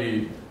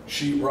already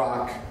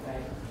sheetrock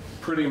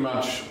pretty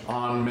much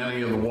on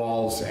many of the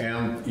walls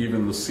and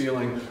even the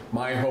ceiling.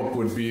 My hope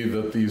would be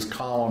that these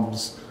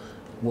columns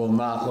will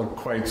not look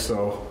quite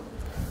so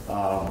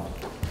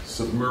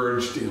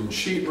submerged in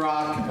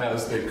sheetrock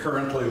as they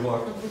currently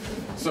look.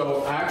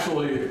 So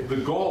actually, the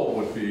goal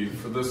would be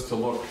for this to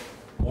look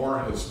more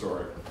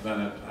historic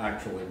than it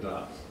actually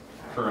does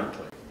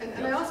currently.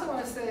 And I also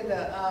want to say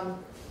that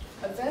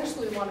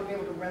eventually we want to be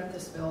able to rent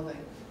this building.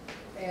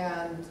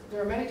 And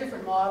there are many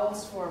different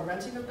models for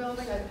renting a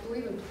building. I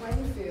believe in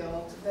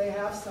Plainfield, they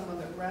have someone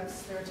that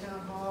rents their town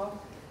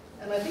hall.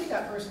 And I think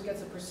that person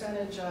gets a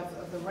percentage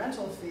of the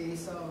rental fee,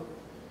 so,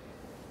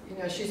 you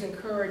know, she's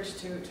encouraged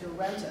to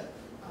rent it.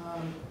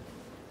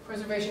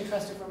 Preservation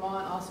Trust of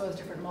Vermont also has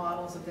different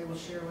models that they will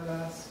share with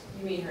us.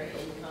 you mean her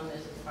income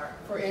is a part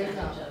For percentage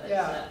income, of it,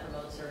 yeah. so that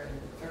promotes her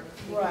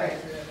and Right.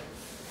 encourages her.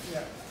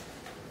 Yeah,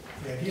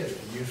 The idea is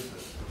to use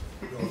this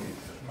building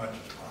as much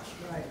as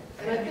possible. right.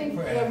 And I think,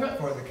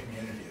 For the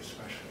community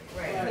especially.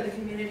 Right, for the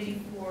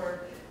community,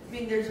 I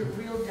mean, there's a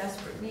real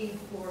desperate need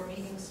for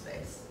meeting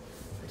space.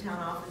 The town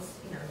office,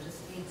 you know,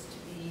 just needs to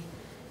be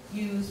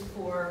used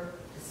for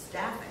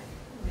staffing.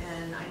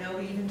 And I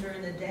know even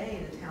during the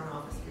day, the town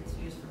office gets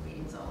used for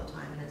meetings all the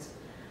time, and it's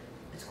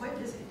quite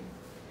busy.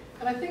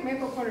 and I think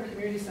Maple Corner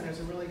Community Center is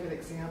a really good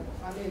example.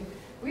 I mean,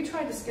 we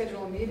tried to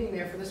schedule a meeting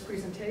there for this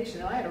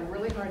presentation, and I had a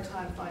really hard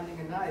time finding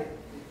a night.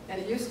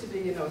 And it used to be,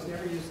 you know, it was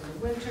never used in the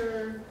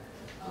winter.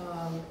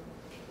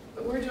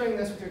 But we're doing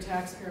this with your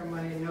taxpayer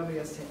money, and nobody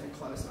has taken their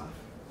clothes off.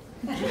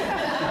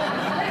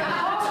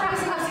 Paul's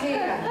raising his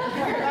hand.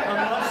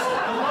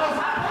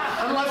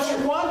 Unless you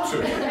want to.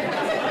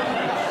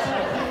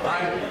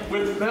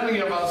 With many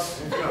of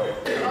us, you know.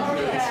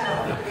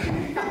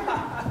 Okay.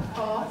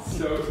 Paul?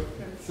 So,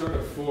 sort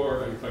of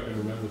four, if I can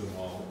remember them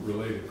all,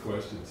 related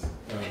questions.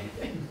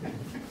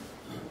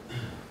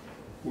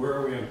 Where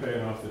are we on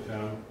paying off the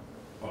town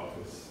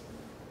office?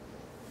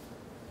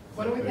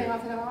 What are we paying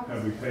off the town office?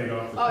 Have we paid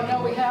off the Oh, town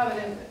no, we office?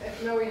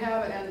 haven't. No, we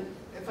haven't. And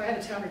if I had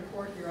a town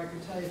report here, I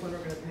could tell you when we're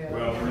going to pay it.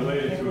 Well,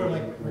 related to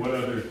it,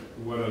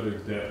 what other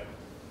debt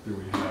do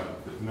we have,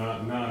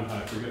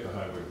 non-high, forget the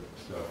highway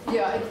stuff.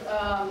 Yeah,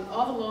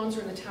 all the loans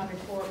are in the town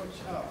report,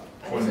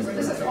 which,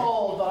 this is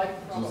old, but I can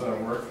probably. Does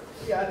that work?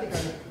 Yeah, I think I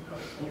can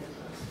probably.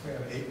 We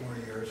have 8 more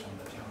years on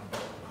the town.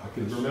 I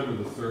can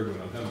remember the third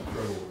one, I'm having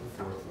trouble with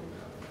the fourth one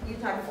now. You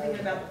talking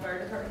about the fire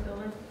department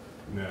building?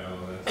 No,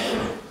 no,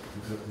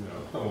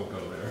 I won't go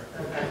there.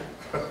 Okay.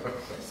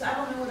 So I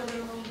don't know what other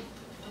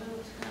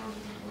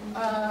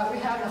towns. We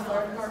have the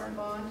fire department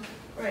bond,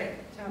 Right.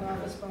 town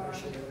office bond.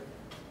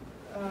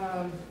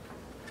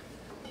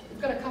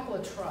 We've got a couple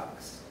of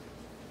trucks.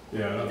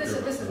 Yeah, not This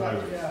is not,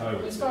 yeah,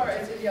 as far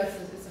as, yes,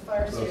 it's a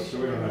fire So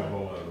station. we don't have a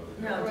whole lot of it.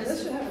 No, Right,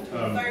 this should have a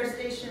truck. Fire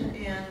station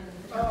and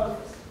the town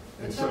office.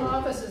 The And town so-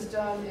 office is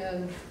done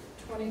in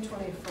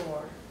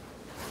 2024,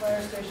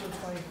 fire station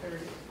 2030.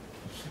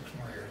 6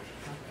 more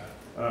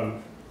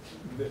years.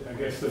 I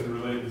guess then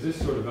related, is this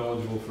sort of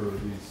eligible for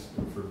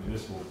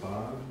municipal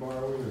bond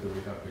borrowing, or do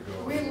we have to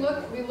go?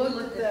 We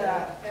looked at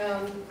that,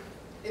 and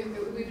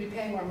we'd be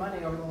paying more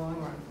money over the long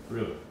run,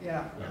 Really?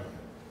 yeah.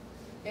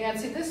 Okay. And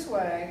see, this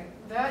way,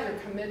 that you're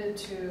committed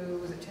to,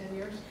 was it 10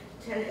 years?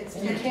 It's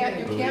And you can't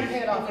pay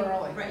it off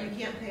early. Right, you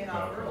can't pay it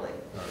off Okay. early,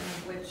 All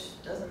right.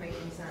 which doesn't make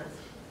any sense.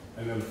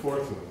 And then the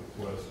fourth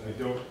one was, I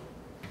don't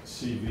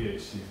see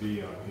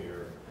VHCB on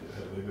here.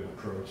 Have they been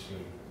approached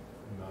and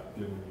not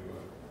given you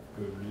a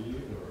good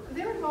read, or?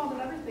 They're involved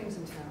in other things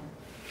in town.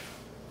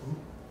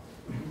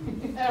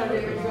 I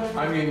don't know.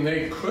 I mean,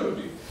 they could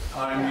be.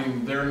 I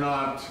mean, they're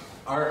not,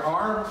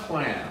 our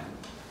plan,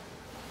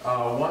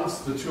 once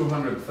the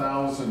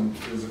 200,000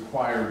 is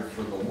acquired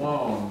for the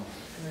loan,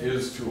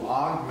 is to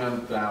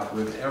augment that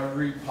with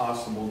every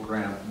possible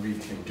grant we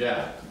can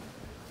get.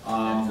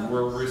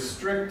 We're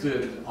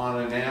restricted on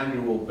an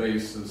annual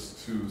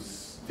basis to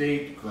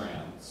state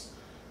grants.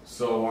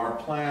 So our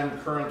plan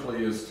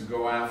currently is to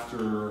go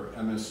after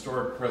an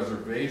historic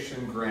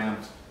preservation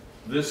grant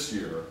this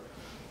year.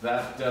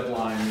 That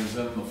deadline is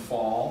in the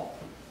fall.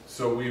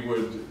 So we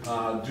would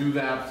do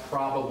that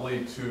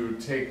probably to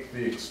take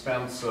the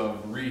expense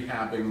of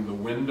rehabbing the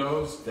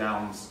windows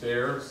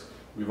downstairs.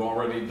 We've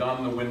already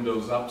done the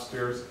windows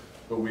upstairs,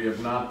 but we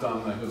have not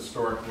done the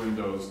historic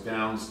windows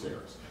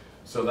downstairs.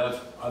 So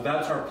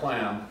that's our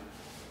plan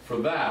for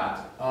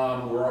that.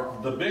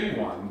 The big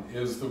one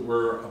is that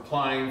we're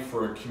applying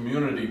for a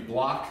community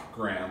block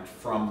grant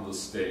from the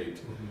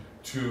state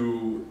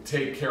to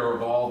take care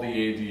of all the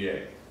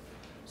ADA.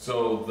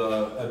 So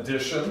the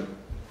addition,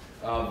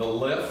 the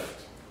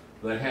lift,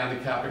 the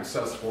handicap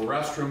accessible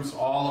restrooms,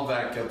 all of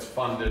that gets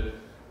funded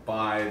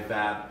by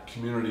that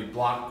community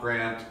block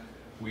grant.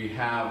 We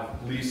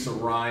have Lisa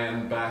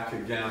Ryan back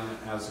again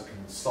as a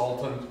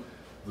consultant.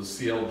 The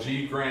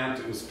CLG grant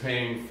is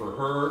paying for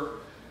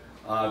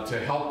her to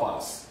help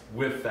us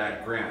with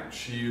that grant.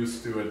 She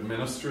used to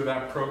administer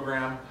that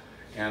program,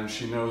 and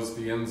she knows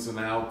the ins and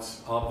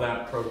outs of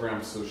that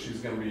program, so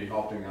she's going to be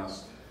helping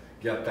us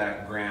get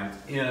that grant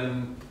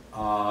in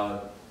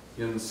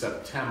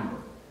September.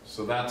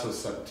 So that's a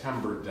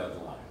September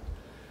deadline.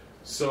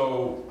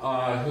 So,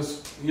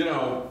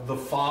 the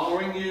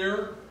following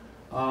year,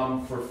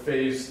 for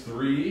phase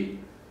 3,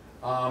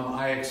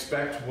 I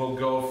expect we'll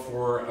go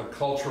for a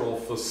cultural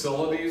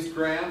facilities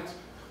grant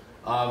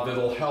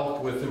that'll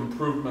help with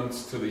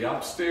improvements to the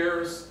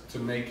upstairs to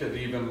make it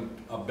even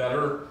a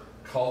better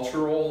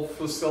cultural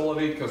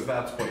facility, because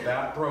that's what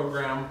that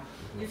program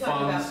You're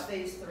talking funds. about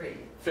phase 3.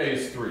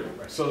 Phase 3.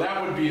 So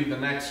that would be the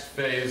next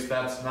phase.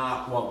 That's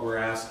not what we're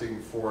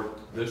asking for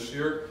this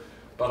year.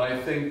 But I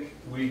think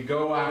we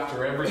go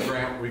after every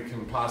grant we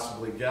can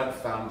possibly get,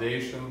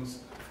 foundations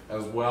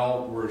as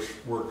well.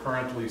 We're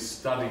currently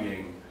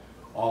studying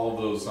all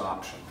of those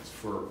options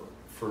for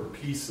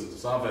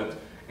pieces of it.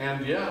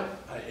 And yeah,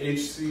 The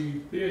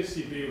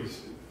HCB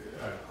was,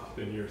 it's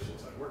been years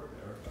since I worked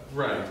there.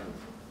 Right.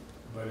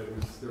 But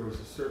there was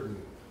a certain,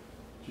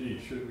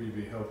 gee, should we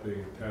be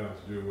helping towns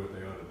do what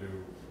they ought to do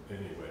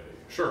anyway?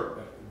 Sure.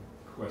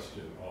 That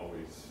question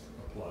always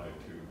applied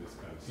to this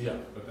kind of stuff. Yeah.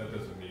 But that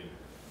doesn't mean.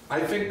 I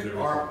think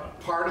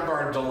part of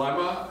our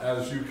dilemma,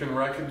 as you can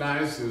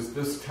recognize, is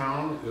this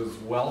town is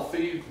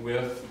wealthy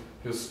with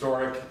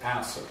historic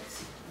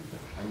assets.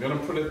 I'm going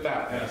to put it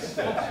that way.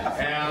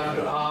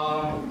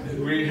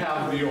 And we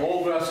have the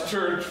Old West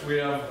Church. We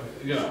have,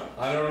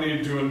 I don't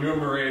need to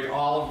enumerate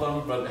all of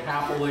them, but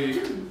happily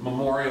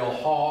Memorial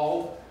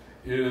Hall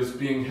is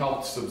being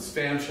helped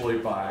substantially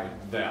by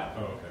them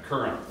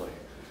currently.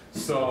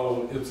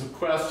 So it's a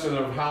question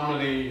of how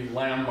many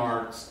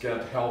landmarks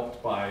get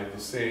helped by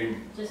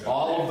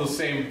all of the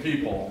same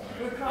people.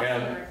 We're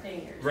crossing our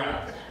fingers.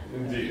 Right,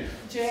 indeed.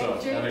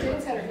 Jane's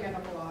had her hand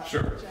up a lot.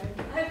 Sure.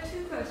 I have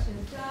 2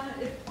 questions. John,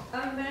 if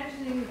I'm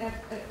imagining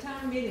at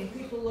town meeting,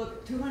 people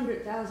look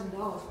 $200,000.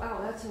 Wow,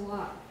 that's a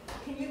lot.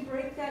 Can you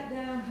break that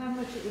down, how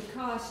much it would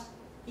cost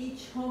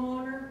each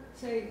homeowner,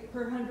 say,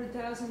 per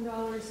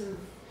 $100,000 of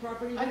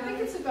property I value? think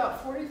it's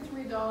about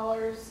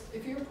 $43.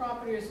 If your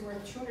property is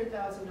worth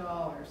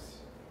 $200,000,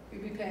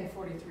 you'd be paying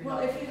 $43. Well,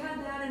 if you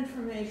had that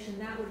information,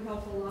 that would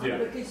help a lot. Yeah.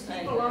 Because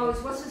people always,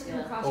 what's this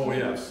going to cost me? Oh,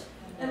 yes.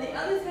 And the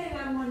other thing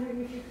I'm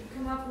wondering, if you could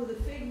come up with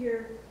a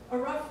figure a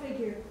rough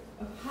figure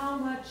of how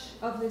much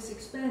of this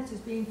expense is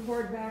being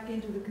poured back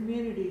into the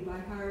community by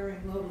hiring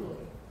locally?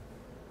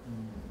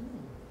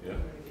 Yeah.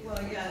 Well,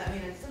 yeah, I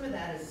mean, and some of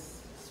that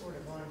is sort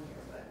of on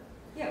here, but.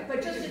 Yeah,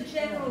 but just a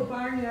general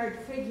barnyard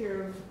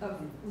figure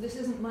of this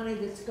isn't money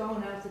that's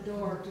going out the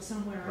door to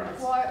somewhere Right.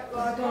 else. Well, I It's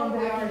going probably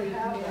back already into the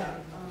have community. that.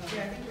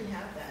 Yeah, I think we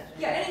have that.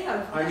 Yeah,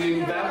 anyhow. I mean, you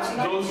know, that's,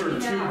 like, those are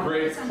two now,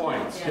 great some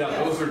points. point.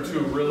 Yeah, those are two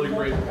really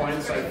great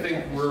points. I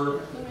think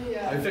Let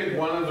I me, think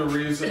one of the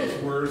reasons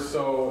we're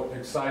so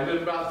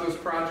excited about this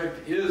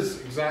project is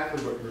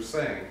exactly what you're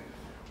saying,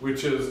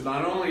 which is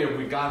not only have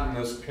we gotten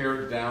this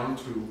pared down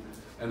to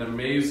an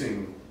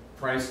amazing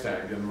price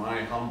tag, in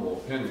my humble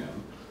opinion,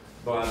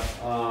 but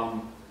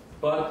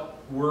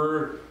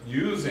we're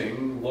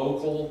using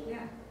local Yeah.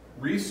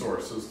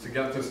 resources to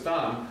get this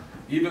done.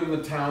 Even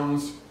the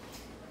town's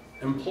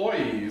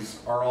employees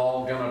are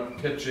all going to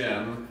pitch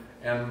in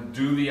and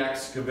do the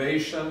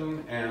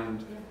excavation,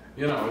 and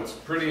you know, it's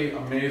pretty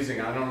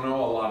amazing. I don't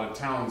know a lot of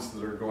towns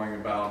that are going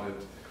about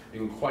it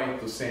in quite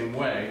the same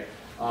way.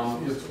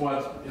 It's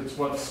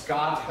what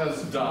Scott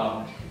has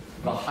dubbed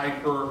the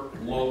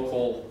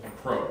hyper-local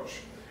approach,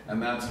 and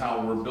that's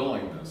how we're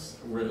billing this.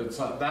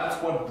 That's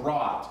what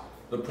brought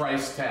the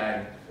price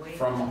tag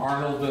from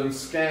Arnold and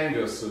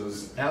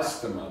Skangus's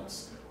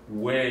estimates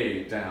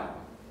way down.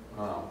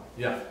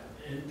 Yeah.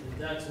 And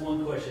that's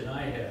one question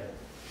I had.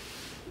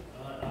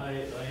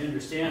 I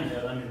understand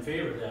that, I'm in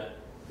favor of that,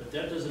 but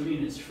that doesn't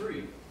mean it's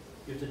free.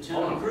 If the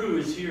town crew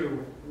is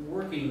here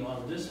working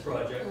on this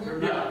project, they're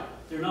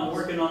not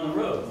working on the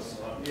roads.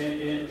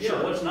 And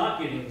Sure. what's not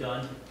getting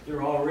done,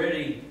 they're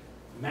already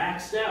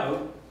maxed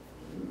out,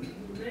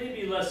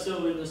 maybe less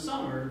so in the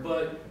summer,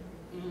 but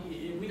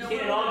we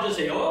can't all just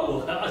say,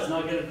 oh, well, it's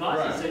not gonna cost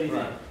us anything.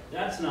 Right.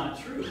 That's not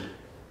true.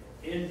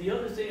 And the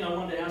other thing I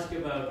wanted to ask you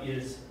about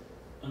is,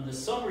 on the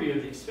summary of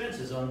the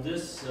expenses on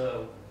this,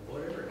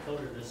 whatever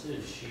color this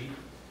is, sheet,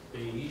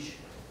 beige,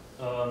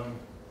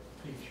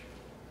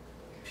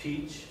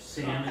 peach,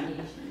 salmon.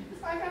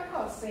 I got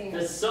caught saying The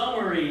it.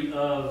 summary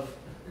of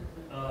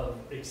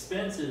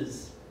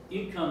expenses,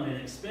 income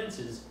and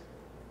expenses,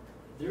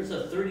 there's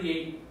a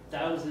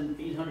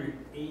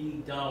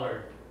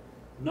 $38,880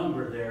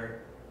 number there.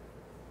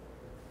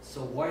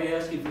 So why are you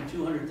asking for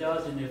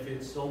 $200,000 if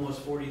it's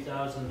almost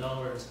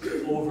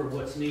 $40,000 over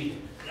what's needed?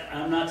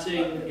 I'm not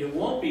saying it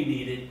won't be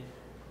needed,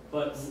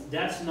 but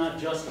that's not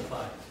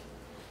justified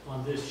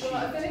on this sheet.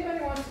 Well, if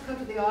anybody wants to come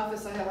to the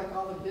office, I have like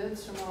all the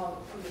bids from the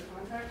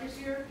contractors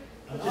here.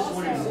 I'm But just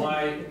wondering also-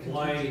 why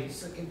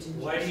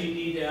do you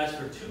need to ask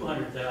for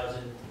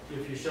 $200,000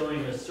 if you're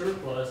showing a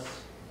surplus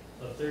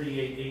of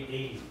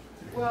 $38,880?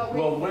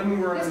 Well, When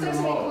we're this in the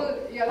doesn't mode,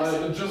 include, yeah,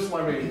 this, just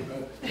let me,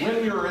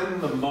 when you're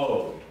in the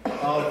mode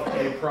of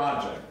a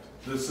project,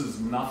 this is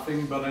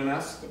nothing but an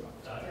estimate.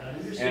 I And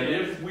understand.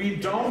 if we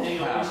don't Everything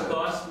always have it,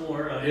 costs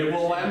more. I it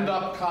will understand. end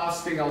up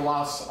costing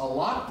us a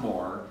lot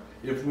more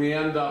if we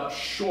end up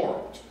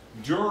short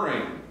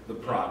during the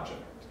project.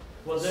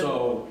 Well, then,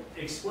 So,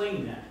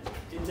 explain that.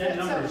 That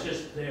number is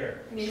just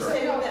there. Can you Sure.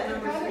 say what that I'm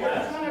number kind is?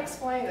 of trying to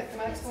explain it. Can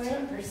I explain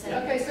it?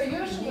 10%. Okay, so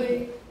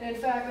usually, in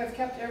fact, I've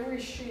kept every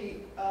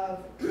sheet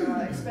of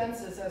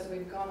expenses as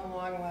we've gone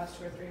along the last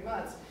 2 or 3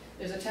 months.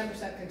 There's a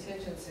 10%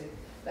 contingency.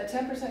 That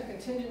 10%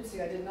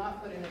 contingency I did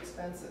not put in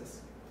expenses.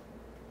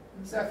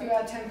 So if you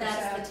add 10%.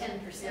 That's the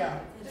 10%. Yeah.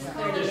 It's Yeah.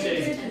 called Just a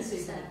saying-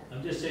 10%.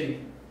 I'm just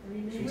saying,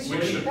 We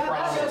should that-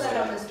 probably- that's Show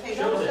that on just- this page.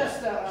 Show that's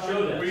that. just a,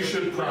 show that. we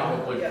should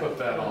probably put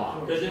that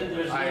on. Because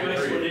there's no I agree,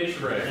 explanation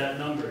for Craig. that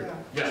number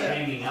Yeah.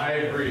 hanging out. I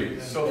agree.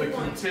 So the Good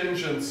point.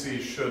 contingency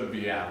should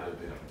be added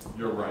in.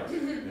 You're right.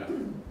 Yeah.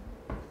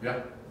 Yeah.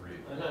 Reed.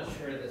 I'm not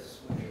sure this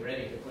would be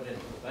ready to put into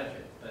the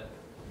budget, but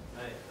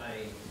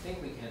I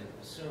think we can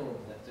assume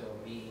that there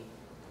will be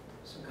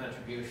some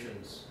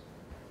contributions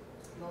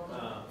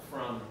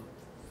from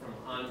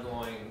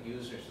ongoing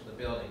users of the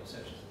building,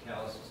 such as the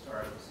Calais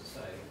Historical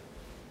Society,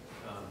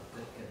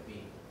 that can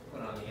be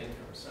put on the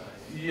income side.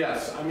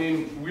 Yes, I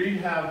mean, we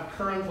have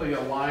currently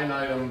a line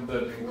item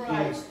that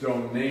includes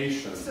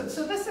donations.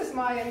 so this is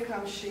my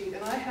income sheet,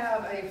 and I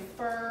have a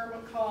firm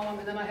column,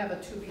 and then I have a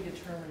to be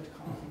determined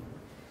column.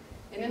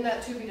 And in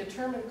that to be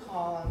determined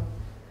column,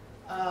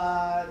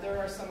 there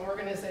are some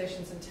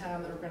organizations in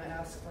town that are going to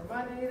ask for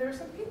money. There are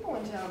some people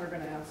in town that are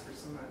going to ask for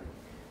some money.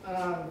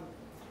 But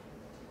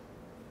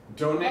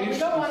Donations. we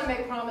don't want to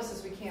make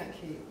promises we can't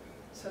keep.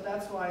 So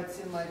that's why it's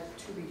in like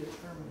to be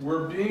determined.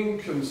 We're being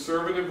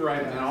conservative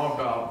right now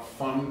about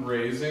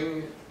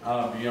fundraising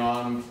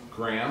beyond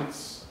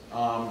grants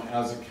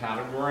as a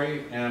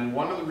category. And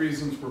one of the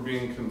reasons we're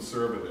being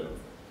conservative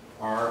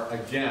are,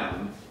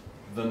 again,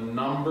 the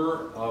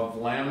number of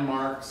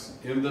landmarks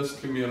in this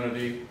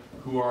community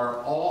who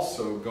are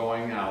also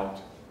going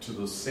out to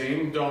the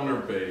same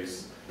donor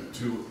base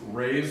to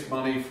raise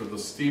money for the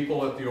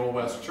steeple at the Old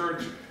West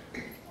Church,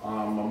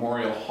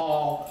 Memorial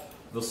Hall,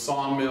 the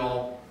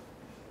Sawmill,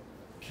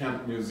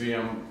 Kent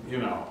Museum. You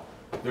know,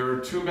 there are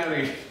too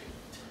many.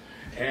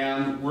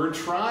 And we're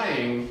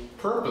trying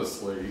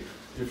purposely,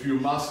 if you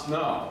must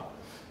know,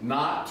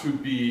 not to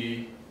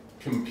be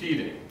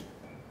competing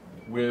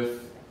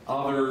with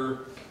other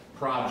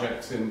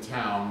projects in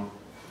town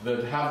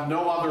that have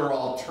no other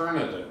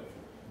alternative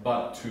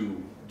but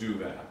to do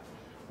that.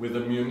 With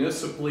a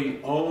municipally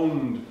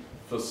owned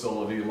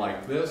facility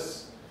like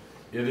this,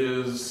 it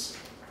is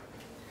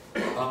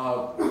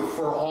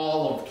for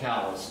all of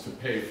Calais to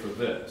pay for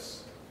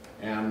this,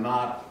 and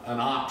not an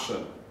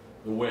option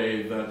the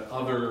way that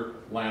other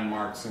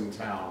landmarks in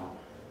town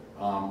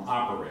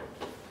operate.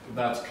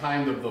 That's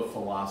kind of the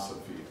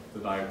philosophy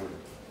that I would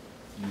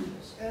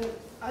use. And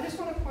I just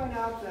want to point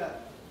out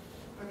that,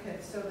 okay,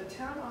 so the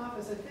town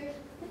office, I think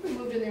we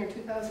moved in there in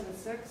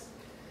 2006.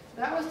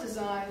 That was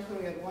designed when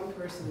we had one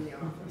person in the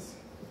office,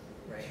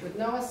 with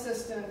no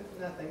assistant,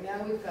 nothing.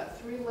 Now we've got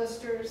 3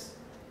 listers,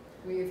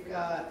 we've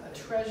got a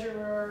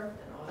treasurer,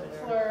 a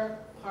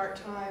clerk,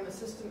 part-time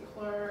assistant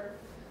clerk,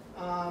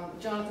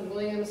 Jonathan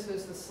Williams,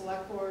 who's the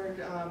select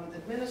board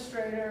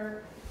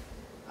administrator.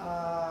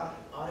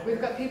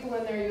 We've got people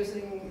in there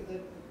using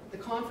the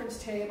conference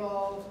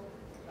table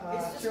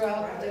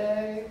throughout the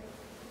day.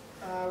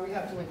 We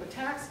have delinquent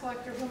tax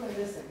collector. Who am I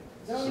missing?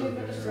 Zoning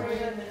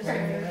administrator.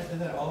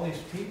 And then all these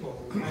people,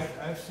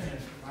 I've seen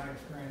it from my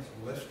experience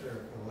in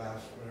Lister for the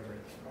last, whatever,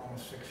 it's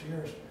almost 6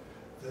 years,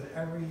 that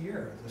every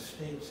year the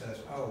state says,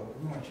 oh,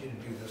 we want you to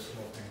do this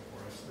little thing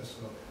for us, this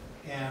little,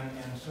 and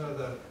so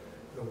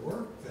the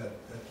work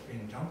that's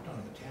being dumped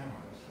on the town,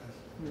 that's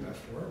the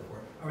best word for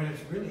it. I mean,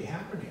 it's really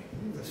happening.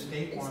 The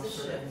state wants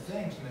certain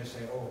things, and they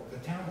say, oh, the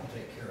town will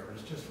take care of it.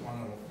 It's just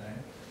one little thing.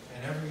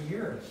 And every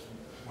year it's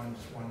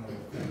just one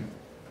little thing.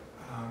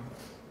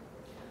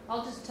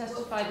 I'll just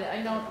testify that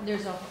I know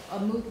there's a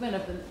movement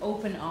of an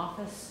open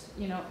office,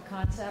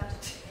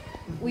 concept.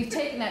 We've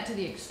taken that to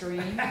the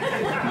extreme,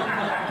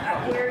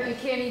 where you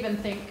can't even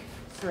think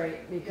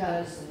straight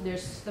because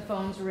there's the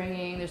phone's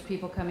ringing, there's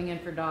people coming in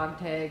for dog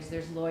tags,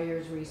 there's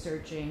lawyers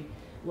researching.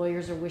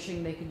 Lawyers are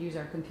wishing they could use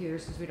our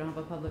computers because we don't have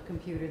a public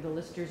computer. The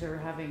listers are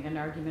having an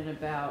argument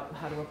about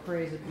how to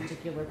appraise a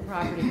particular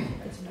property.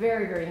 It's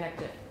very, very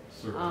hectic.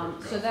 So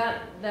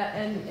that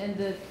and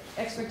the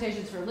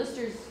expectations for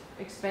listers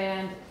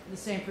expand, the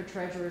same for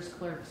treasurers,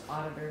 clerks,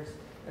 auditors,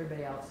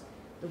 everybody else.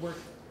 The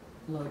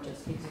workload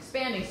just keeps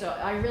expanding. So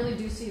I really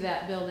do see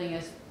that building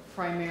as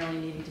primarily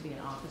needing to be an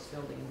office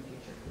building in the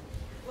future.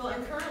 Well,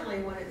 and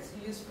currently when it's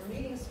used for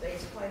meeting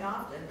space, quite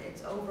often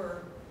it's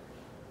over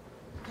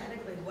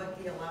technically what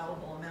the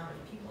allowable amount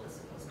of people is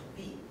supposed to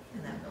be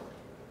in that building.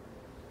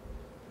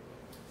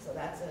 So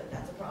that's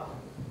a problem.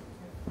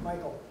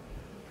 Michael,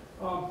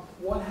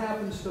 what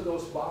happens to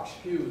those box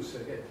pews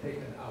that get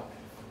taken out?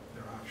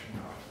 They're auctioned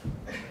off.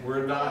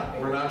 We're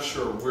not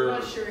sure. We're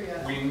not sure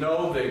yet. We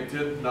know they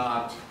did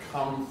not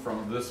come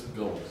from this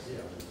building.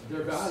 Yeah,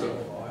 they're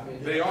valuable. I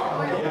mean, They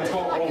are.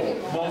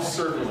 Most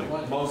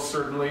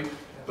certainly.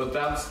 But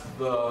that's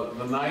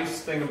the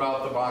nice thing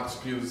about the box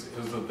pews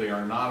is that they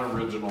are not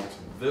original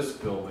to this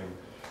building.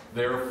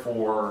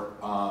 Therefore,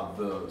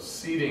 the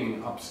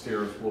seating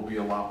upstairs will be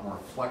a lot more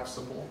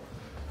flexible.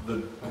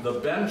 The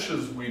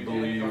benches, we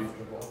believe,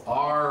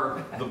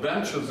 are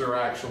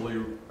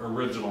actually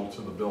original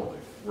to the building.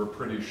 We're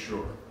pretty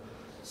sure.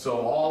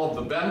 So all of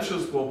the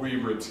benches will be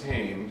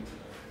retained,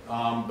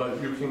 but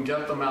you can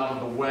get them out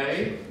of the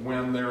way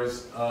when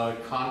there's a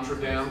contra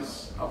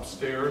dance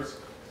upstairs.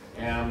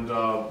 And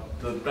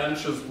the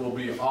benches will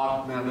be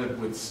augmented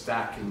with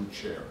stacking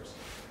chairs.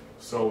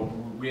 So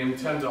we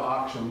intend to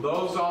auction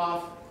those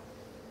off.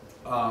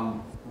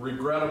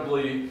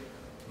 Regrettably,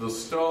 the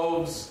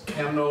stoves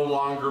can no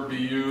longer be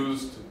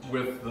used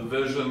with the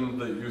vision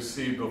that you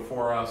see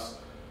before us.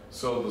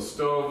 So the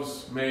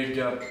stoves may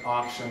get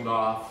auctioned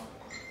off.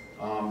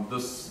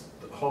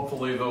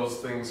 Hopefully those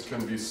things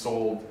can be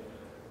sold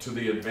to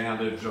the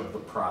advantage of the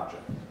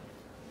project.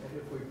 And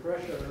if we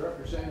pressure the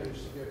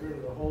representatives to get rid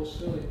of the whole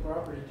silly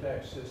property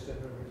tax system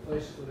and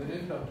replace it with an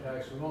income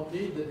tax, we won't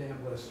need the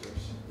damn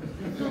listers.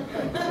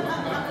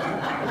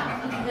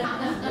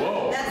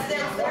 Whoa.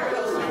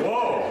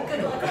 Whoa.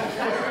 Good luck.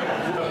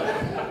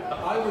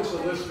 I was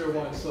a lister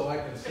once, so I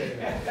can say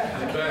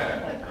that.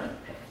 Okay.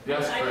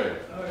 Yes, Craig.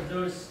 Are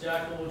those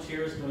stackable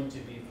chairs going to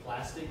be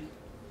plastic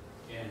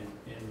and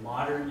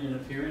modern in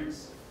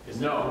appearance?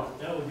 No.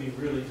 That would be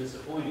really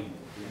disappointing.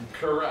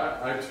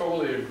 Correct. I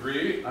totally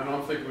agree. I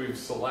don't think we've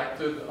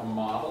selected a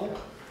model,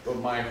 but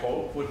my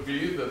hope would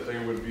be that they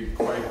would be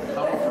quite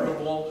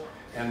comfortable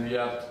and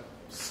yet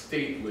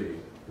stately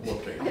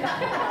looking. I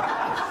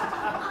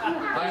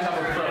have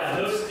a preference. Yeah,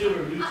 those two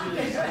are mutually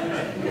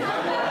exclusive.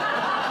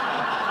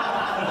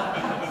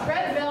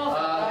 Red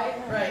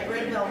velvet, Right,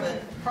 red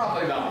velvet.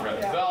 Probably not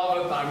red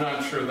velvet. I'm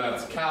not sure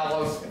that's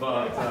callous,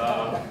 but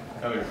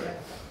anyway.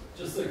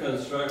 Just the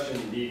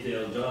construction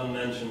detail. John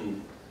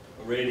mentioned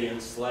a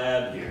radiant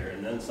slab here,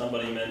 and then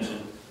somebody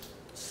mentioned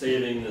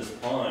saving this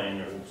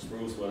pine or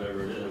spruce,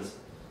 whatever it is,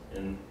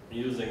 and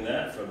using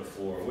that for the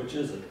floor. Which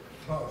is it?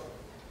 Both.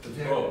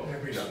 Both.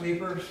 There'd be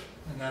sleepers,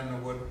 and then the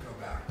wood would go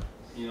back.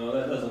 You know,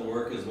 that doesn't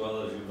work as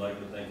well as you'd like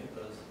to think it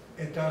does.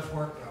 It does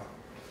work, though.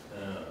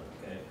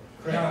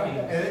 Okay.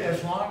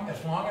 As long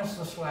long as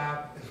the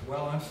slab is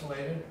well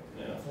insulated,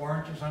 Yeah.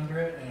 4 inches under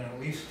it and at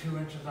least 2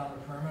 inches on the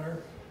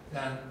perimeter,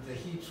 then the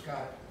heat's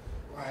got,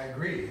 I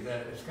agree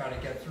that it's got to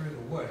get through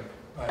the wood,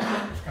 but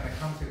it's going to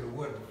come through the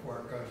wood before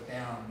it goes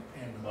down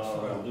into the Well,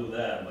 soil. it'll do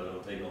that, but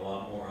it'll take a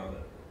lot more of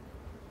it.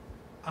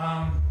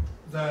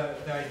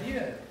 The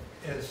idea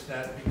is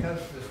that because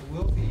this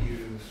will be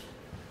used,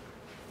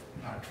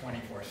 not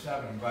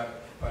 24/7,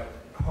 but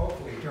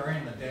hopefully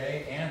during the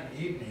day and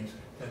evenings,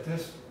 that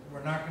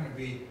we're not going to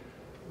be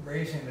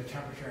raising the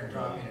temperature and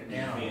dropping it You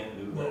down. can't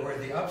do that. Where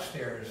the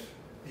upstairs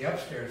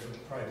will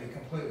probably be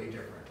completely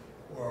different.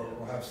 Or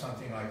we'll have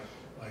something like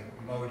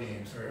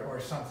modines or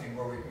something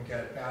where we can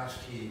get fast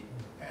heat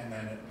and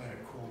then let it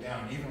cool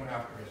down, even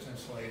after it's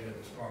insulated,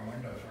 the storm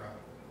windows are up.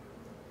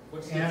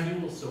 What's And- the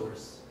fuel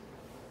source?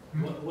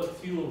 Hmm? What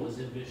fuel was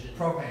envisioned?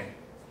 Propane.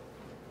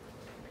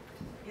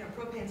 Yeah,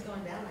 propane's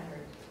going down, I heard.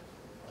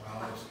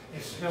 Well,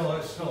 it's still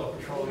a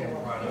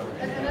petroleum product.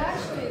 And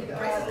actually,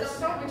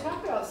 we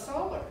talked about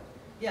solar.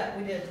 Yeah,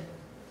 we did.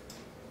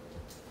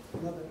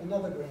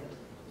 Another grant.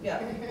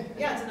 Yeah,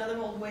 yeah, it's another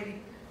old way to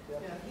Yeah.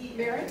 heat.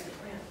 Mary? Grant.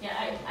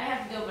 Yeah, I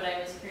have to go, but I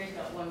was curious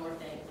about one more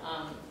thing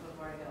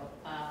before I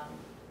go.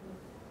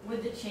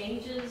 With the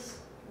changes,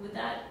 would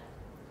that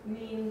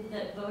mean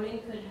that voting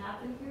could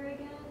happen here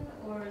again,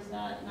 or is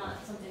that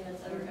not something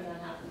that's ever going to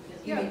happen?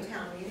 Because You mean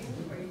town meeting,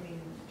 or you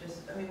mean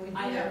just, I mean, we do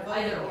have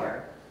either voting or.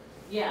 here.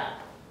 Yeah,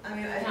 I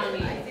mean, town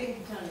meeting. I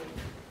think, Town meeting.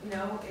 you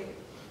know,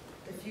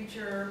 the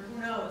future,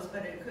 who knows,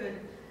 but it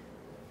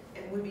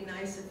would be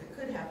nice if it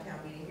could have town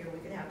meeting here. We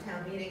could have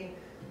town meeting,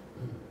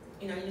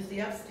 you know, use the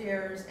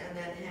upstairs and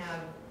then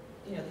have,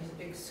 you know, these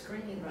big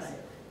screens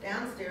Right.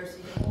 downstairs so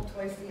you can hold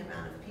twice the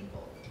amount of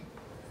people.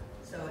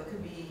 So it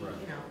could be, Right.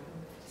 you know.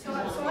 So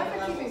I've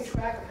been keeping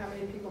track of how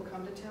many people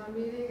come to town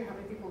meeting or how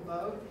many people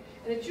vote,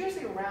 and it's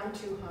usually around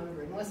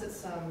 200, unless it's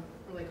some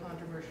really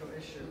controversial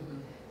issue.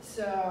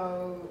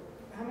 So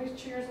how many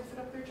chairs will fit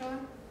up there,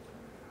 John?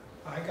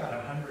 I got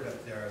 100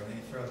 up there, and then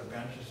you throw the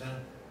benches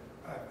in.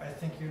 I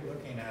think you're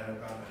looking at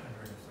about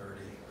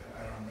 130.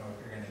 I don't know if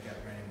you're going to get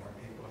many more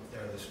people up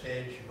there. The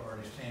stage, you've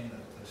already seen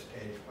that the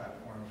stage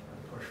platform's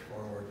been pushed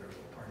forward. There's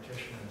a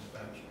partition and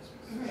such.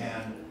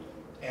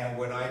 And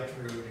what I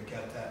drew to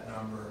get that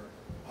number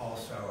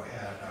also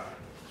had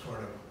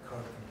sort of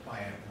code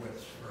compliant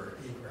widths for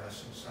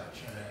egress and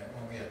such. And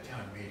when we had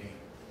town meeting,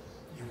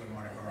 you wouldn't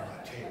want to go around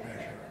a tape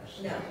measure.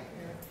 No.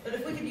 But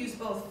if we could use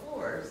both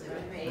floors, it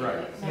would make.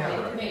 Right.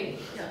 Yeah. Maybe.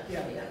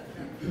 Yeah.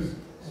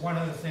 One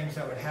of the things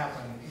that would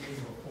happen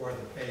even before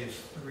the phase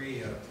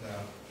 3 of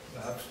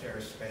the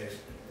upstairs space is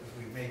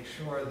we make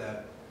sure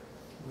that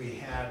we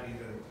had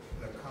either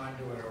the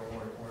conduit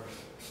or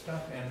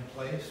stuff in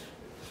place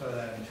so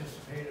that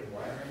anticipated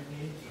wiring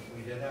needs, if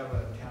we did have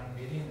a town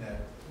meeting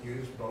that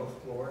used both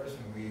floors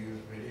and we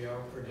used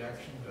video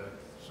projection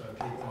so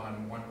people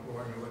on one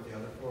floor knew what the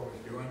other floor was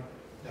doing,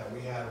 that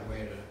we had a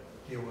way to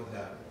deal with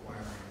that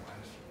wiring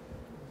wise.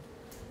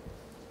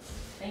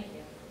 Thank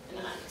you.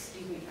 And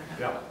excuse me for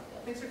having. Yeah.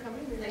 Thanks for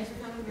coming. Thanks for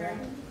coming, Mary.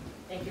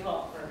 Thank you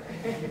all for.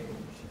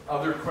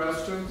 Other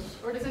questions?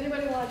 Or does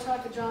anybody want to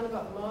talk to John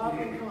about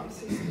modeling, come up and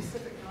see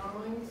specific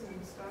drawings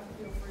and stuff?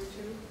 Feel free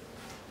to.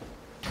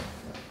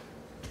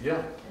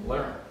 Yeah,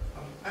 Larry.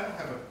 I don't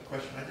have a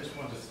question. I just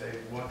wanted to say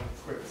one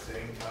quick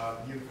thing.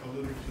 You've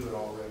alluded to it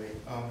already.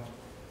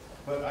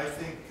 But I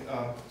think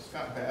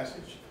Scott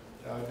Bassage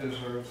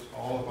deserves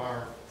all of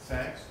our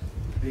thanks,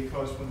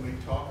 because when we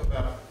talk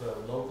about the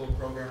local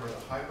program or the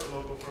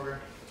hyper-local program,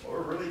 what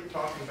we're really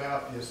talking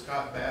about is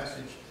Scott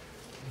Bassage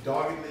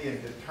doggedly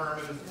and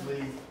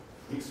determinedly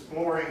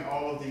exploring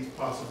all of these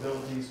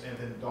possibilities and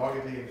then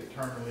doggedly and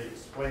determinedly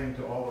explaining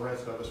to all the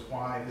rest of us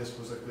why this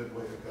was a good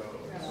way to go.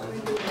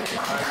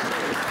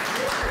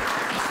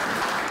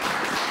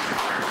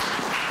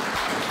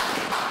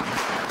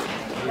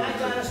 That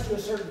got us to a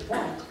certain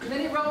point. And then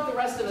he wrote the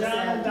rest of us in.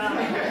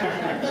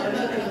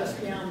 Us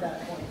beyond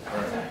that point.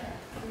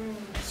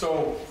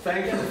 So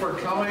thank you for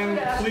coming.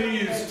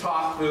 Please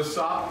talk this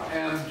up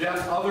and get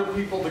other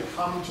people to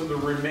come to the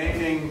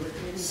remaining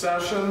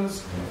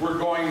sessions. We're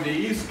going to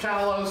East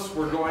Calais,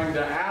 we're going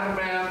to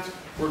Adamant,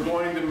 we're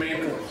going to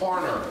Maple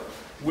Corner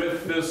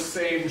with this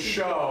same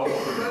show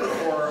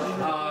for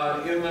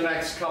in the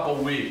next couple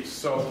weeks.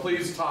 So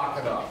please talk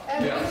it up.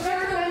 And Yes. we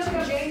never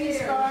mentioned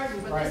Jamie's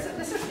garden, but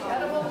this is the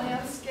edible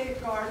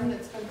landscape garden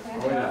that's been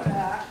planted out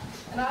back.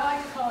 And I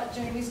like to call it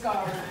Jamie's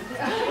garden.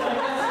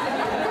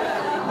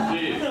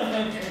 Indeed.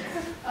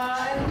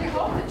 And we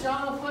hope that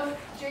John will put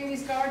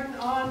Jamie's garden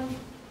on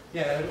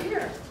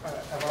here.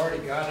 I've already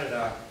got it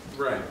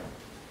Right.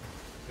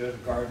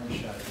 good garden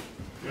shed.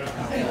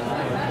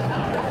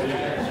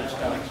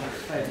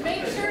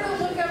 Make sure to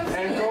look up.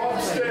 And go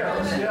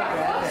upstairs, yeah.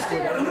 Go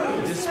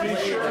upstairs. Just be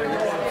sure to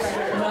go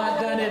upstairs.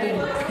 Not done it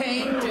in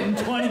paint in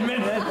 20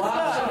 minutes.